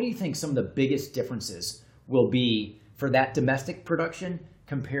 what do you think some of the biggest differences will be for that domestic production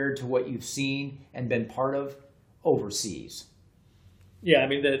compared to what you've seen and been part of overseas? Yeah, I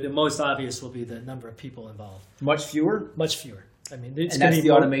mean, the most obvious will be the number of people involved. Much fewer? Much fewer. I mean, and that's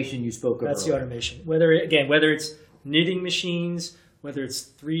the automation you spoke of That's earlier. the automation. Whether it's knitting machines, whether it's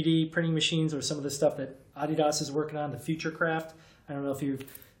 3D printing machines, or some of the stuff that Adidas is working on, the Future Craft. I don't know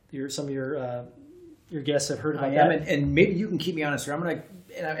if some of your guests have heard about that. And maybe you can keep me honest here. I'm going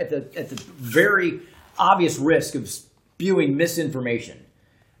to, at the very obvious risk of spewing misinformation,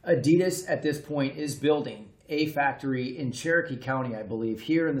 Adidas at this point is building a factory in Cherokee County, I believe,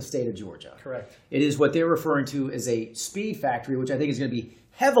 here in the state of Georgia. Correct. It is what they're referring to as a speed factory, which I think is going to be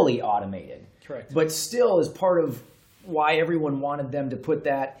heavily automated. Correct. But still is part of why everyone wanted them to put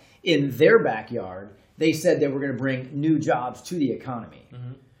that in their backyard. They said they were going to bring new jobs to the economy.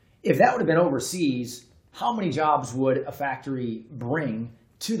 Mm-hmm. If that would have been overseas, how many jobs would a factory bring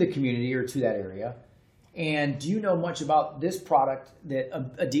to the community or to that area? And do you know much about this product that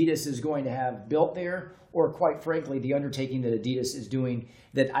Adidas is going to have built there? Or quite frankly, the undertaking that Adidas is doing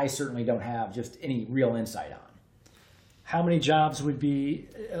that I certainly don't have just any real insight on? How many jobs would be...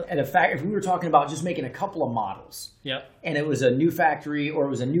 if we were talking about just making a couple of models, Yep. and it was a new factory or it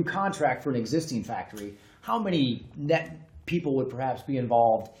was a new contract for an existing factory, how many net people would perhaps be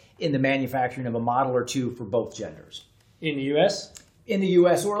involved in the manufacturing of a model or two for both genders? In the U.S.? In the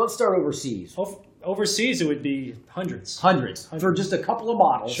U.S., or let's start overseas. Overseas, it would be hundreds. Hundreds. For just a couple of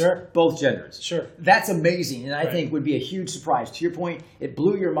models, Sure. Both genders. Sure. That's amazing, and I think would be a huge surprise. To your point, it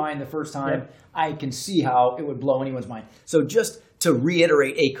blew your mind the first time. Yep. I can see how it would blow anyone's mind. So just to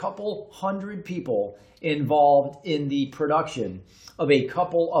reiterate, a couple hundred people involved in the production of a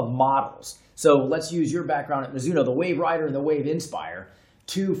couple of models. So let's use your background at Mizuno, the Wave Rider and the Wave Inspire,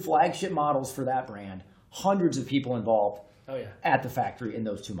 two flagship models for that brand, hundreds of people involved at the factory in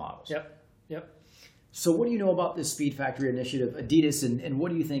those two models. Yep. So what do you know about this Speed Factory initiative, Adidas, and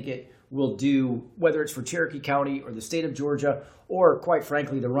what do you think it will do, whether it's for Cherokee County or the state of Georgia, or quite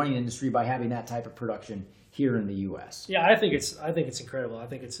frankly, the running industry by having that type of production here in the U.S.? Yeah, I think it's incredible. I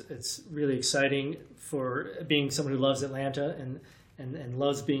think it's really exciting for being someone who loves Atlanta and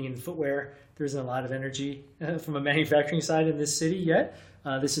loves being in footwear. There isn't a lot of energy from a manufacturing side in this city yet.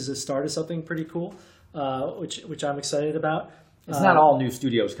 This is a start of something pretty cool, which I'm excited about. It's not all new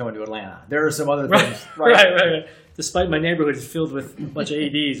studios coming to Atlanta. There are some other things. Right. Despite my neighborhood is filled with a bunch of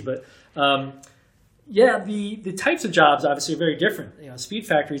ADs, but the types of jobs obviously are very different. Speed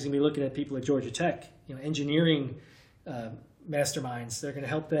Factory is going to be looking at people at Georgia Tech, engineering masterminds. They're going to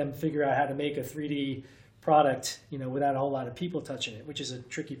help them figure out how to make a 3D product, without a whole lot of people touching it, which is a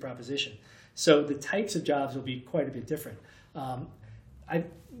tricky proposition. So the types of jobs will be quite a bit different.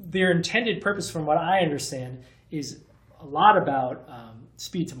 Their intended purpose, from what I understand, is a lot about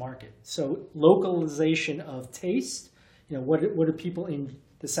speed to market. So localization of taste. What do people in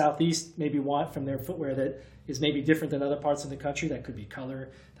the Southeast maybe want from their footwear that is maybe different than other parts of the country? That could be color,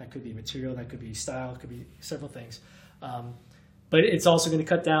 that could be material, that could be style, it could be several things. But it's also going to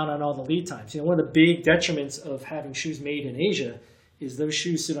cut down on all the lead times. One of the big detriments of having shoes made in Asia is those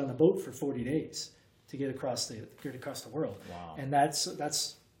shoes sit on a boat for 40 days to get across the world. Wow. And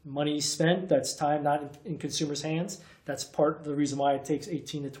that's money spent. That's time not in consumers' hands. That's part of the reason why it takes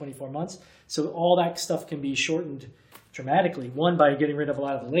 18 to 24 months. So all that stuff can be shortened dramatically. One, by getting rid of a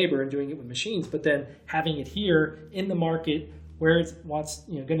lot of the labor and doing it with machines, but then having it here in the market where it's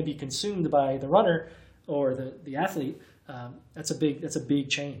going to be consumed by the runner or the athlete. That's a big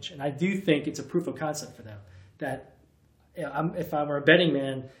change, and I do think it's a proof of concept for them that if I were a betting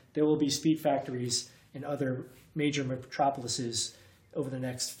man, there will be speed factories in other major metropolises over the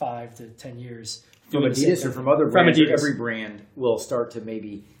next 5 to 10 years. From Adidas or from other brands, every brand will start to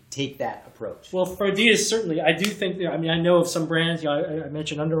maybe take that approach. Well, for Adidas, certainly. I do think, I know of some brands, I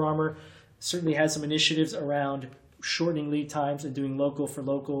mentioned Under Armour, certainly has some initiatives around shortening lead times and doing local for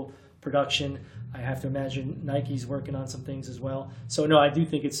local production. I have to imagine Nike's working on some things as well. So no, I do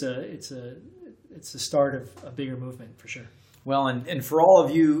think it's the start of a bigger movement for sure. Well, and for all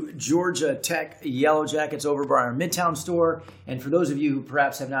of you Georgia Tech Yellow Jackets over by our Midtown store, and for those of you who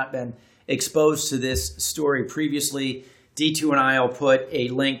perhaps have not been exposed to this story previously, D2 and I will put a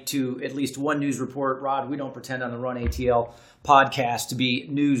link to at least one news report. Rod, we don't pretend on the Run ATL podcast to be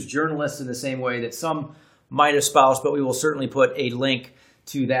news journalists in the same way that some might espouse, but we will certainly put a link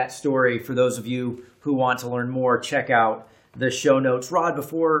to that story for those of you who want to learn more. Check out the show notes. Rod,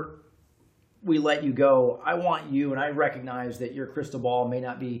 before we let you go, I want you, and I recognize that your crystal ball may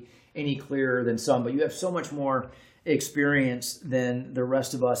not be any clearer than some, but you have so much more experience than the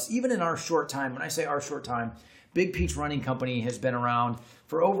rest of us, even in our short time. When I say our short time, Big Peach Running Company has been around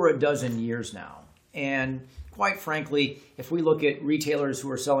for over a dozen years now. And quite frankly, if we look at retailers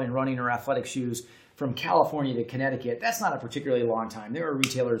who are selling running or athletic shoes from California to Connecticut, that's not a particularly long time. There are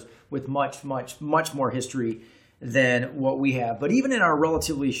retailers with much, much, much more history than what we have. But even in our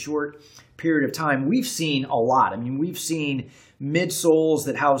relatively short period of time, we've seen a lot. I mean, we've seen midsoles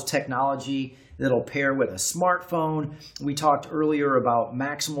that house technology that'll pair with a smartphone. We talked earlier about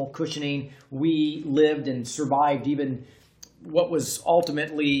maximal cushioning. We lived and survived even what was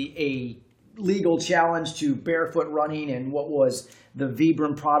ultimately a legal challenge to barefoot running and what was the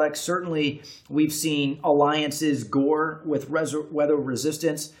Vibram product. Certainly, we've seen alliances Gore with weather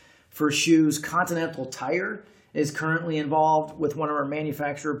resistance for shoes. Continental Tire is currently involved with one of our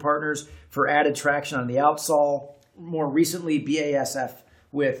manufacturer partners for added traction on the outsole. More recently, BASF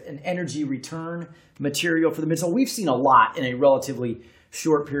with an energy return material for the midsole. We've seen a lot in a relatively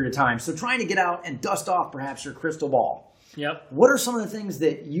short period of time. So trying to get out and dust off perhaps your crystal ball. Yep. What are some of the things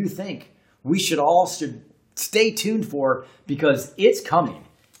that you think we should stay tuned for, because it's coming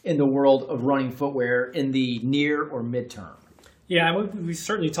in the world of running footwear in the near or midterm? Yeah, we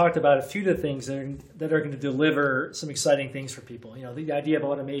certainly talked about a few of the things that are going to deliver some exciting things for people. You know, the idea of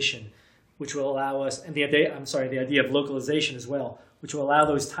automation, which will allow us, and the idea of localization as well, which will allow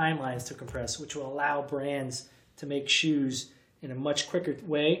those timelines to compress, which will allow brands to make shoes in a much quicker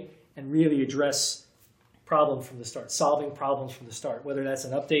way and really address problems from the start, solving problems from the start, whether that's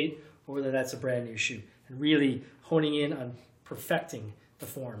an update or whether that's a brand new shoe, and really honing in on perfecting the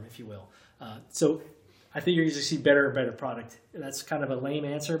form, if you will. So I think you're going to see better and better product. That's kind of a lame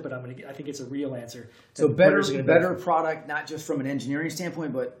answer, but I think it's a real answer. So better product, not just from an engineering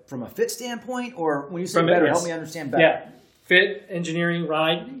standpoint, but from a fit standpoint? Or when you say better, help me understand better. Yeah, fit, engineering,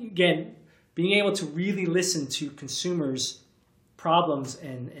 ride. Again, being able to really listen to consumers' problems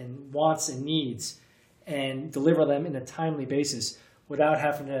and wants and needs and deliver them in a timely basis without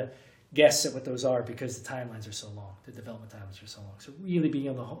having to guess at what those are because the timelines are so long, the development timelines are so long. So really being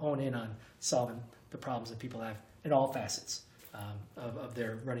able to hone in on solving the problems that people have in all facets of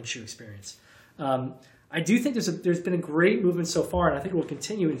their running shoe experience. I do think there's been a great movement so far, and I think it will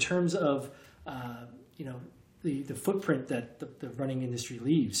continue in terms of the footprint that the running industry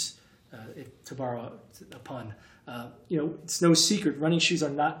leaves. To borrow a pun, it's no secret running shoes are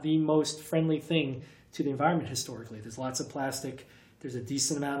not the most friendly thing to the environment historically. There's lots of plastic. There's a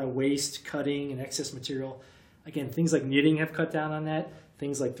decent amount of waste, cutting, and excess material. Again, things like knitting have cut down on that.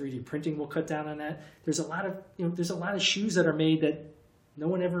 Things like 3D printing will cut down on that. There's a lot of shoes that are made that no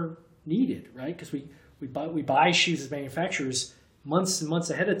one ever needed, right? Because we buy shoes as manufacturers months and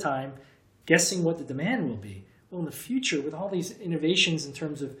months ahead of time, guessing what the demand will be. Well, in the future, with all these innovations in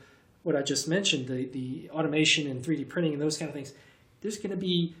terms of what I just mentioned, the automation and 3D printing and those kind of things, there's going to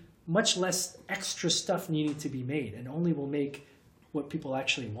be much less extra stuff needing to be made, and only will make what people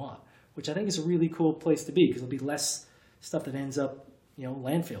actually want, which I think is a really cool place to be, because there'll be less stuff that ends up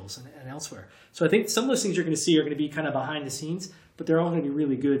landfills and elsewhere. So I think some of those things you're going to see are going to be kind of behind the scenes, but they're all going to be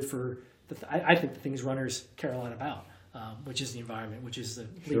really good for, I think, the things runners care a lot about, which is the environment, which is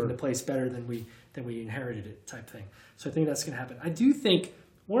leaving the place better than we inherited it type thing. So I think that's going to happen. I do think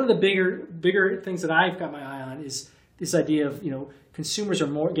one of the bigger things that I've got my eye on is this idea of, consumers are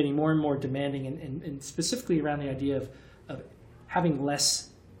getting more and more demanding, and specifically around the idea of having less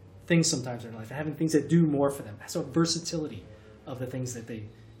things sometimes in their life, and having things that do more for them. So versatility of the things that they,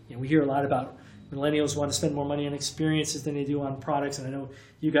 we hear a lot about millennials want to spend more money on experiences than they do on products. And I know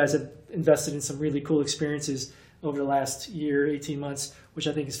you guys have invested in some really cool experiences over the last year, 18 months, which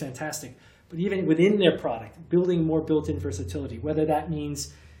I think is fantastic. But even within their product, building more built-in versatility, whether that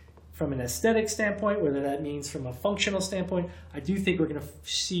means from an aesthetic standpoint, whether that means from a functional standpoint, I do think we're going to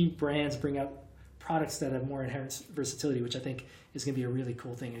see brands bring out products that have more inherent versatility, which I think is going to be a really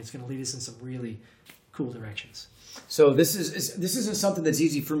cool thing, and it's going to lead us in some really cool directions. So this isn't something that's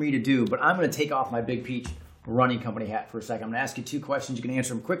easy for me to do, but I'm going to take off my Big Peach running company hat for a second. I'm going to ask you 2 questions. You can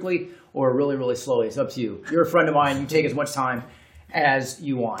answer them quickly or really, really slowly. It's up to you. You're a friend of mine. You take as much time as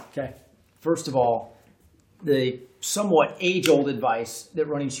you want. Okay. First of all, the somewhat age-old advice that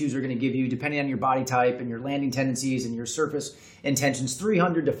running shoes are going to give you, depending on your body type and your landing tendencies and your surface intentions,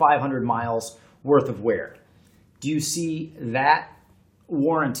 300 to 500 miles worth of wear. Do you see that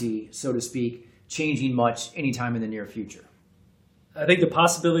warranty, so to speak, changing much anytime in the near future? I think the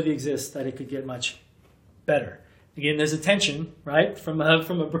possibility exists that it could get much better. Again, there's a tension, right? From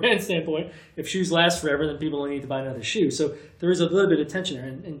a brand standpoint, if shoes last forever, then people only need to buy another shoe. So there is a little bit of tension there,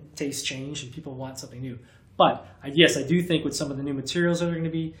 and tastes change, and people want something new. But yes, I do think with some of the new materials that are going to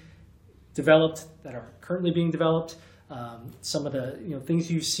be developed, that are currently being developed, some of the things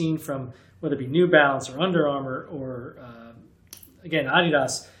you've seen from whether it be New Balance or Under Armour or again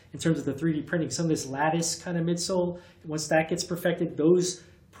Adidas, in terms of the 3D printing, some of this lattice kind of midsole, once that gets perfected, those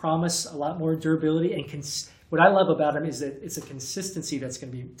promise a lot more durability. And what I love about them is that it's a consistency that's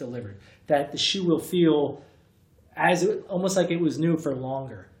going to be delivered, that the shoe will feel almost like it was new for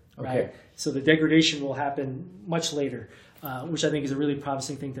longer, right? Okay. So the degradation will happen much later, which I think is a really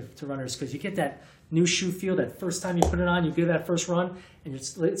promising thing to runners, because you get that new shoe feel that first time you put it on, you give that first run, and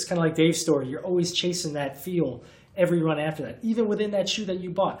it's kind of like Dave's story. You're always chasing that feel every run after that, even within that shoe that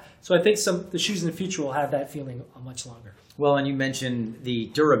you bought. So I think the shoes in the future will have that feeling much longer. Well, and you mentioned the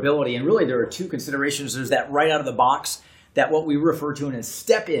durability, and really there are 2 considerations. There's that right out of the box, that what we refer to in a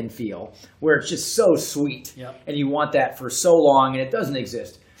step-in feel, where it's just so sweet, Yep. and you want that for so long, and it doesn't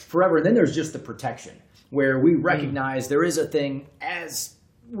exist forever. And then there's just the protection, where we recognize there is a thing, as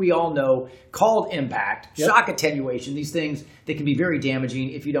we all know, called impact, Yep. shock attenuation, these things that can be very damaging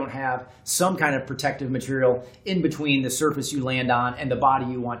if you don't have some kind of protective material in between the surface you land on and the body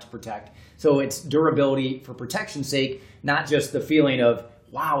you want to protect. So it's durability for protection's sake, not just the feeling of,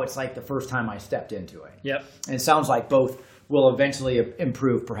 wow, it's like the first time I stepped into it. Yep. And it sounds like both will eventually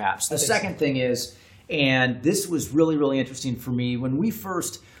improve, perhaps. The second thing is, and this was really, really interesting for me, when we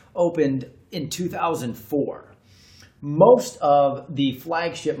first opened in 2004, most of the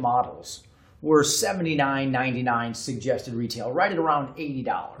flagship models were $79.99 suggested retail, right at around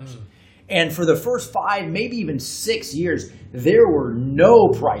 $80. And for the first 5, maybe even 6 years, there were no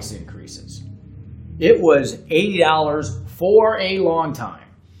price increases. It was $80 for a long time.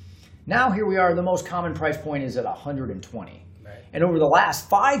 Now here we are, the most common price point is at $120. Right. And over the last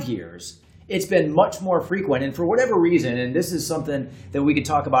 5 years, it's been much more frequent, and for whatever reason, and this is something that we could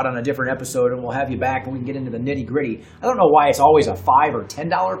talk about on a different episode, and we'll have you back and we can get into the nitty-gritty. I don't know why it's always a $5 or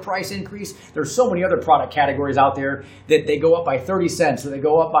 $10 price increase. There's so many other product categories out there that they go up by 30 cents, or they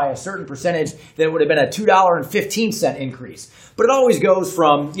go up by a certain percentage that would have been a $2.15 increase. But it always goes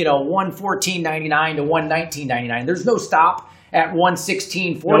from, $114.99 to $119.99. There's no stop at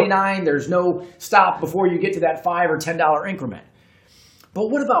 $116.49. Nope. There's no stop before you get to that $5 or $10 increment. But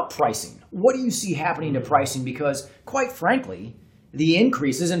what about pricing? What do you see happening to pricing? Because, quite frankly, the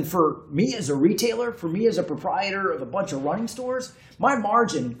increases, and for me as a retailer, for me as a proprietor of a bunch of running stores, my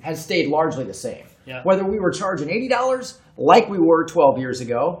margin has stayed largely the same. Yeah. Whether we were charging $80 like we were 12 years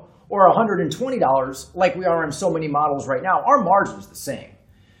ago, or $120 like we are in so many models right now, our margin's the same.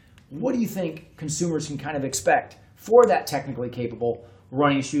 What do you think consumers can kind of expect for that technically capable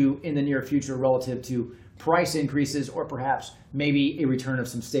running shoe in the near future relative to price increases, or perhaps maybe a return of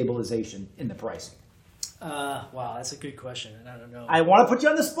some stabilization in the pricing? Wow, that's a good question, and I don't know. I want to put you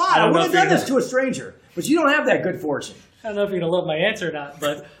on the spot. I would have done this to a stranger, but you don't have that good fortune. I don't know if you're going to love my answer or not,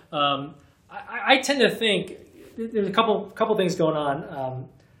 but I tend to think there's a couple things going on.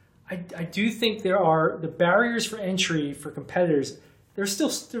 I do think there are the barriers for entry for competitors. They're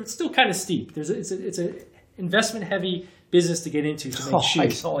still kind of steep. It's a investment heavy business to get into to make shoes. I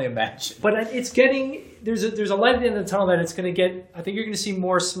can only imagine. But it's getting there's a light at the end of the tunnel that it's going to get. I think you're going to see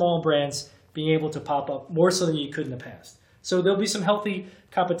more small brands being able to pop up more so than you could in the past. So there'll be some healthy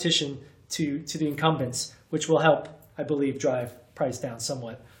competition to the incumbents, which will help, I believe, drive price down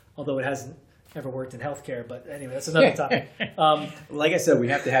somewhat, although it hasn't ever worked in healthcare. But anyway, that's another topic. Like I said, we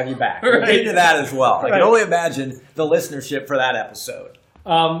have to have you back. We'll get into that as well. I can only imagine the listenership for that episode.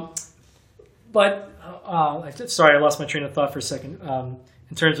 Sorry, I lost my train of thought for a second.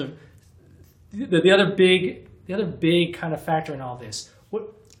 In terms of the other big kind of factor in all this,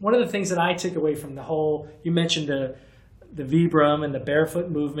 one of the things that I took away from the whole, you mentioned the Vibram and the barefoot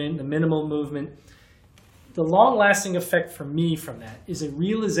movement, the minimal movement. The long-lasting effect for me from that is a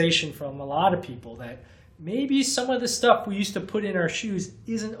realization from a lot of people that maybe some of the stuff we used to put in our shoes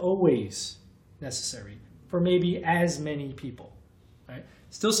isn't always necessary for maybe as many people. Right?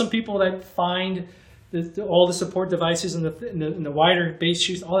 Still some people that find all the support devices and the wider base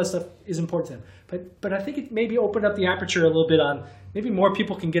shoes, all that stuff is important to them. But I think it maybe opened up the aperture a little bit on maybe more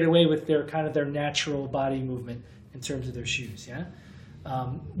people can get away with their natural body movement in terms of their shoes,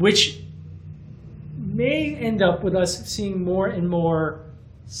 which may end up with us seeing more and more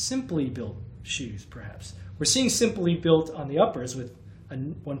simply built shoes, perhaps. We're seeing simply built on the uppers with a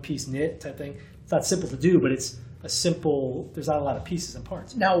one-piece knit type thing. It's not simple to do, but it's there's not a lot of pieces and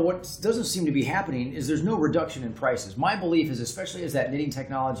parts. Now, what doesn't seem to be happening is there's no reduction in prices. My belief is, especially as that knitting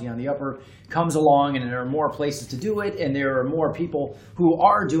technology on the upper comes along and there are more places to do it and there are more people who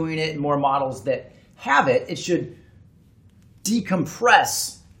are doing it and more models that have it, it should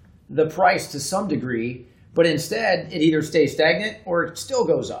decompress the price to some degree, but instead it either stays stagnant or it still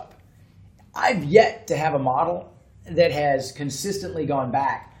goes up. I've yet to have a model that has consistently gone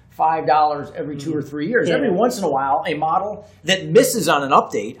back $5 every 2 or 3 years. Yeah. Every once in a while, a model that misses on an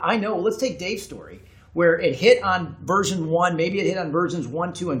update. I know, let's take Dave's story, where it hit on version 1, maybe it hit on versions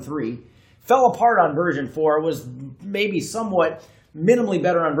 1, 2, and 3, fell apart on version 4, was maybe somewhat minimally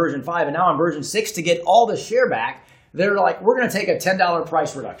better on version 5, and now on version 6 to get all the share back, they're like, we're going to take a $10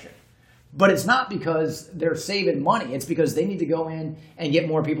 price reduction. But it's not because they're saving money. It's because they need to go in and get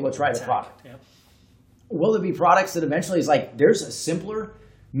more people to try the product. Yep. Will there be products that eventually is like, there's a simpler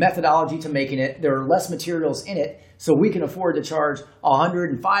methodology to making it. There are less materials in it, so we can afford to charge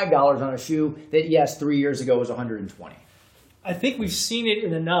 $105 on a shoe that, yes, 3 years ago was $120. I think we've seen it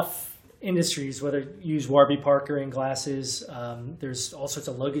in enough industries, whether you use Warby Parker in glasses. There's all sorts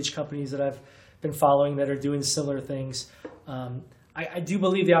of luggage companies that I've been following that are doing similar things. I do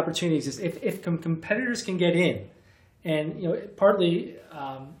believe the opportunity exists. If competitors can get in, and partly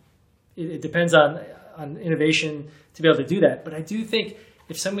it depends on innovation to be able to do that. But I do think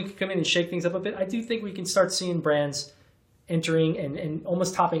if someone could come in and shake things up a bit, I do think we can start seeing brands entering and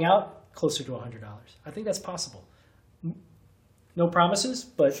almost topping out closer to $100. I think that's possible. No promises,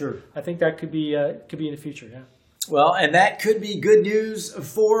 but sure. I think that could be in the future. Yeah. Well, and that could be good news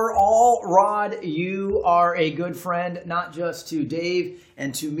for all. Rod, you are a good friend, not just to Dave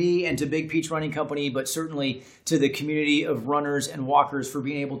and to me and to Big Peach Running Company, but certainly to the community of runners and walkers for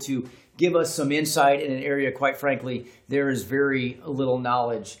being able to give us some insight in an area, quite frankly, there is very little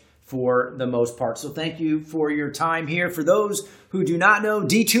knowledge for the most part. So thank you for your time here. For those who do not know,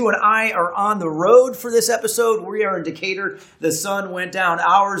 D2 and I are on the road for this episode. We are in Decatur. The sun went down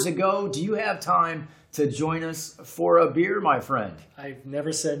hours ago. Do you have time to join us for a beer, my friend? I've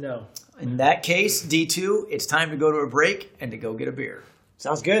never said no. In that case, D2, it's time to go to a break and to go get a beer.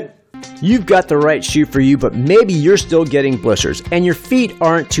 Sounds good. You've got the right shoe for you, but maybe you're still getting blisters and your feet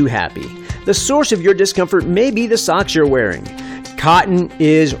aren't too happy. The source of your discomfort may be the socks you're wearing. Cotton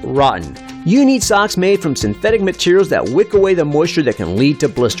is rotten. You need socks made from synthetic materials that wick away the moisture that can lead to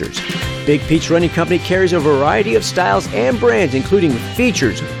blisters. Big Peach Running Company carries a variety of styles and brands, including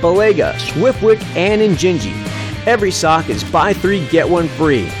Features, Balega, Swiftwick, and Injinji. Every sock is buy 3, get 1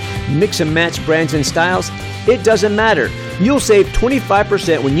 free. Mix and match brands and styles, it doesn't matter. You'll save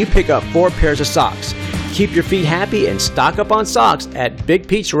 25% when you pick up 4 pairs of socks. Keep your feet happy and stock up on socks at Big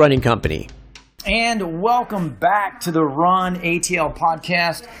Peach Running Company. And welcome back to the RUNATL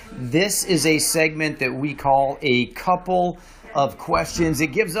podcast. This is a segment that we call a couple of questions. It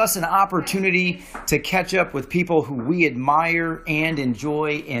gives us an opportunity to catch up with people who we admire and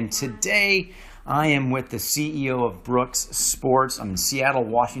enjoy. And today I am with the CEO of Brooks Sports. I'm in Seattle,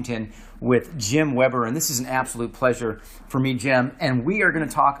 Washington with Jim Weber. And this is an absolute pleasure for me, Jim. And we are going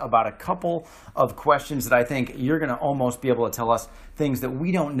to talk about a couple of questions that I think you're going to almost be able to tell us things that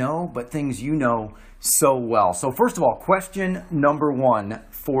we don't know, but things you know so well. So first of all, question number 1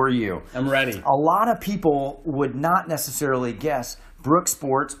 for you. I'm ready. A lot of people would not necessarily guess Brooks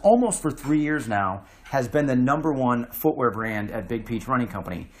Sports, almost for 3 years now, has been the number 1 footwear brand at Big Peach Running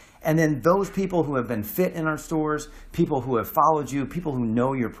Company. And then those people who have been fit in our stores, people who have followed you, people who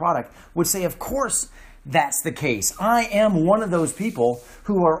know your product would say, of course, that's the case. I am one of those people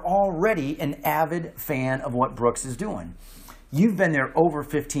who are already an avid fan of what Brooks is doing. You've been there over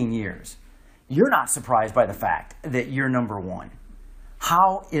 15 years. You're not surprised by the fact that you're number one.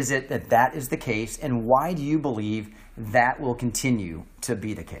 How is it that that is the case, and why do you believe that will continue to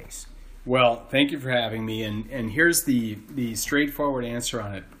be the case? Well, thank you for having me, and here's the straightforward answer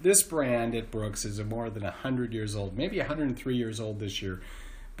on it. This brand at Brooks is more than 100 years old, maybe 103 years old this year.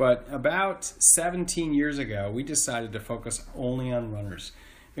 But about 17 years ago, we decided to focus only on runners.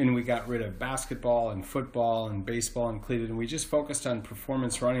 And we got rid of basketball and football and baseball included, and we just focused on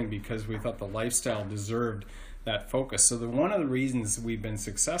performance running because we thought the lifestyle deserved that focus. So one of the reasons we've been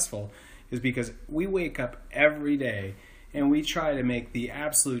successful is because we wake up every day and we try to make the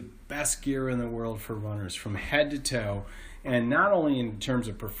absolute best gear in the world for runners from head to toe, and not only in terms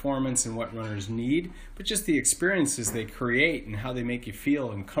of performance and what runners need, but just the experiences they create and how they make you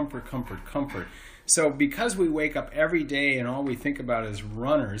feel, and comfort. So because we wake up every day and all we think about is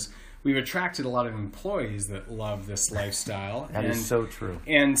runners, we've attracted a lot of employees that love this lifestyle. That is so true.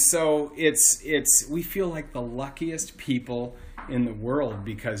 And so we feel like the luckiest people in the world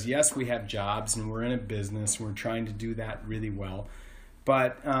because, yes, we have jobs and we're in a business and we're trying to do that really well.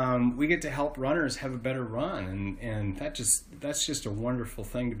 But we get to help runners have a better run, and that's just a wonderful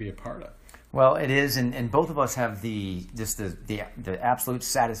thing to be a part of. Well, it is, and both of us have the absolute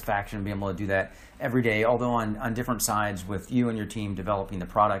satisfaction of being able to do that every day, although on different sides with you and your team developing the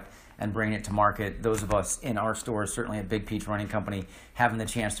product and bringing it to market. Those of us in our stores, certainly at Big Peach Running Company, having the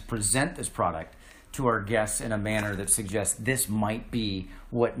chance to present this product to our guests in a manner that suggests this might be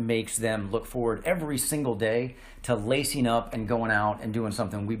what makes them look forward every single day to lacing up and going out and doing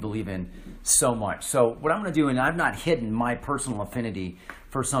something we believe in so much. So what I'm going to do, and I've not hidden my personal affinity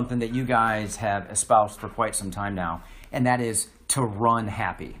for something that you guys have espoused for quite some time now, and that is to run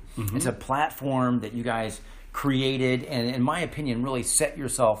happy. Mm-hmm. It's a platform that you guys created and, in my opinion, really set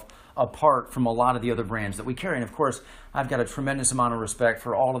yourself apart from a lot of the other brands that we carry. And of course, I've got a tremendous amount of respect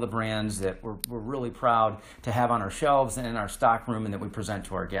for all of the brands that we're really proud to have on our shelves and in our stock room and that we present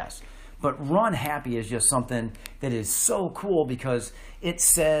to our guests. But Run Happy is just something that is so cool because it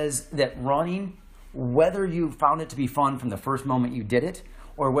says that running, whether you found it to be fun from the first moment you did it,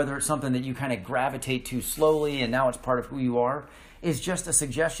 or whether it's something that you kind of gravitate to slowly and now it's part of who you are, is just a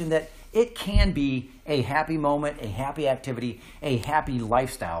suggestion that it can be a happy moment, a happy activity, a happy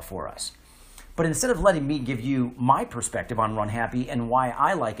lifestyle for us. But instead of letting me give you my perspective on Run Happy and why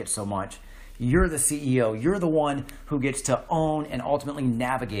I like it so much, you're the CEO. You're the one who gets to own and ultimately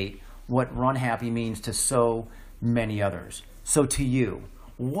navigate what Run Happy means to so many others. So to you,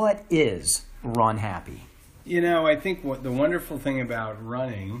 what is Run Happy? You know, I think what the wonderful thing about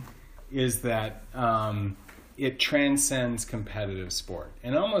running is that it transcends competitive sport.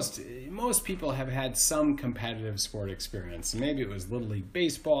 And most people have had some competitive sport experience. Maybe it was Little League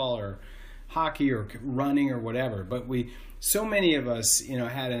baseball or hockey or running or whatever. But so many of us,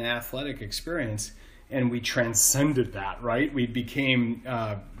 had an athletic experience and we transcended that, right? We became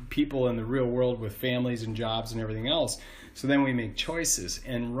people in the real world with families and jobs and everything else. So then we make choices.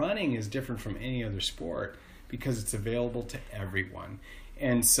 And running is different from any other sport because it's available to everyone.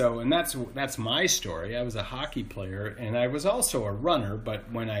 And that's my story. I was a hockey player and I was also a runner, but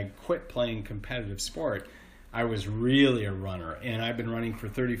when I quit playing competitive sport, I was really a runner. And I've been running for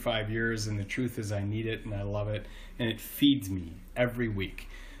 35 years, and the truth is I need it and I love it, and it feeds me every week.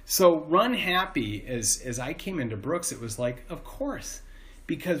 So Run Happy, as I came into Brooks, it was like, of course,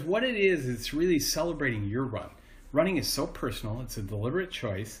 because what it is, it's really celebrating your run. Running is so personal. It's a deliberate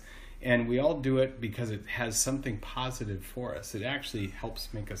choice. And we all do it because it has something positive for us. It actually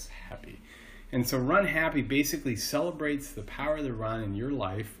helps make us happy. And so Run Happy basically celebrates the power of the run in your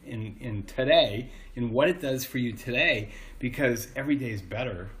life, in today, in what it does for you today, because every day is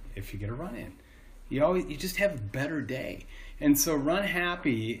better if you get a run in. You just have a better day. And so Run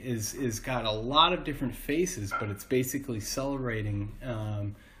Happy is got a lot of different faces, but it's basically celebrating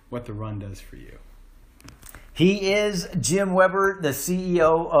what the run does for you. He is Jim Weber, the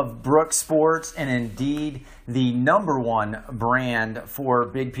CEO of Brooks Sports, and indeed the number one brand for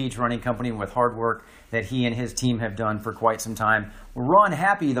Big Peach Running Company with hard work that he and his team have done for quite some time. Run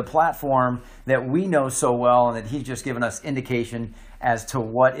Happy, the platform that we know so well and that he's just given us indication as to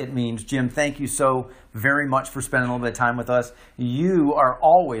what it means. Jim, thank you so very much for spending a little bit of time with us. You are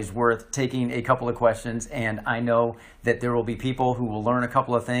always worth taking a couple of questions, and I know that there will be people who will learn a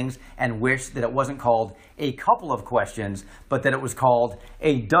couple of things and wish that it wasn't called a couple of questions, but that it was called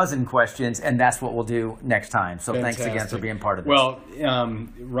a dozen questions, and that's what we'll do next time. So Fantastic. Thanks again for being part of this. Well,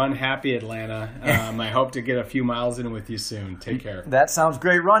 Run Happy, Atlanta. I hope to get a few miles in with you soon. Take care. sure. That sounds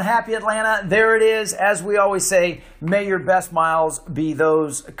great. Run happy, Atlanta. There it is. As we always say, may your best miles be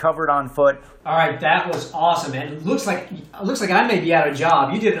those covered on foot. All right, that was awesome, and it looks like I may be out of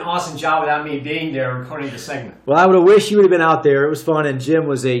job. You did an awesome job without me being there recording the segment. Well, I would have wished you would have been out there. It was fun, and Jim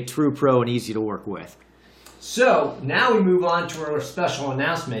was a true pro and easy to work with. So now we move on to our special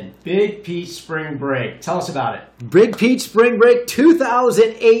announcement, Big Peach Spring Break. Tell us about it. Big Peach Spring Break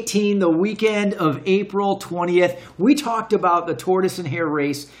 2018, the weekend of April 20th. We talked about the Tortoise and Hare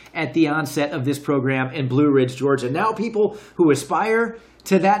race at the onset of this program in Blue Ridge, Georgia. Now people who aspire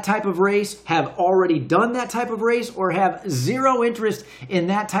to that type of race have already done that type of race or have zero interest in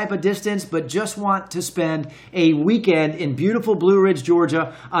that type of distance but just want to spend a weekend in beautiful Blue Ridge,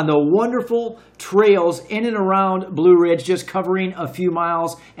 Georgia on the wonderful trails in and around Blue Ridge, just covering a few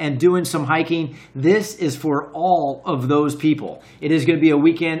miles and doing some hiking. This is for all of those people. It is going to be a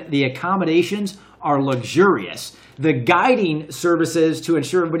weekend. The accommodations are luxurious. The guiding services to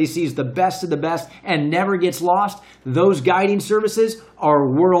ensure everybody sees the best of the best and never gets lost, those guiding services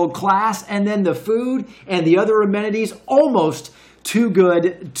are world class. And then the food and the other amenities, almost too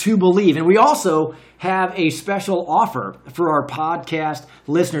good to believe. And we also have a special offer for our podcast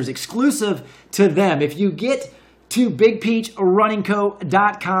listeners, exclusive to them. If you get to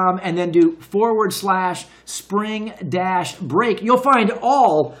bigpeachrunningco.com and then do /spring-break, you'll find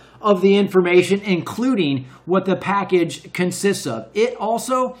all of the information, including what the package consists of. It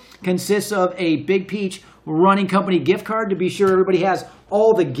also consists of a Big Peach Running Company gift card to be sure everybody has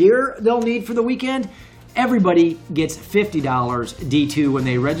all the gear they'll need for the weekend. Everybody gets $50 D2 when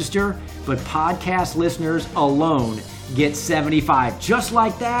they register, but podcast listeners alone get $75. Just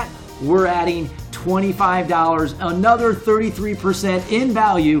like that, we're adding $25, another 33% in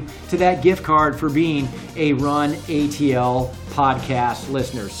value to that gift card for being a Run ATL podcast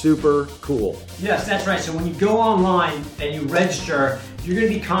listener. Super cool. Yes, that's right. So when you go online and you register, you're going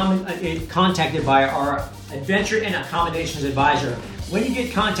to be contacted by our Adventure and Accommodations Advisor. When you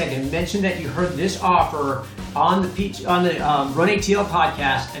get contacted, mention that you heard this offer on the Run ATL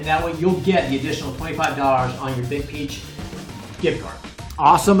podcast, and that way you'll get the additional $25 on your Big Peach gift card.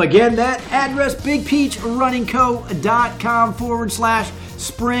 Awesome. Again, that address, bigpeachrunningco.com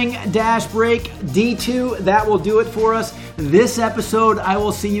 /spring-break D2. That will do it for us this episode. I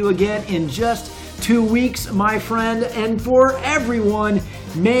will see you again in just 2 weeks, my friend. And for everyone,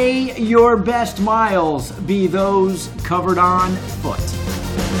 may your best miles be those covered on foot.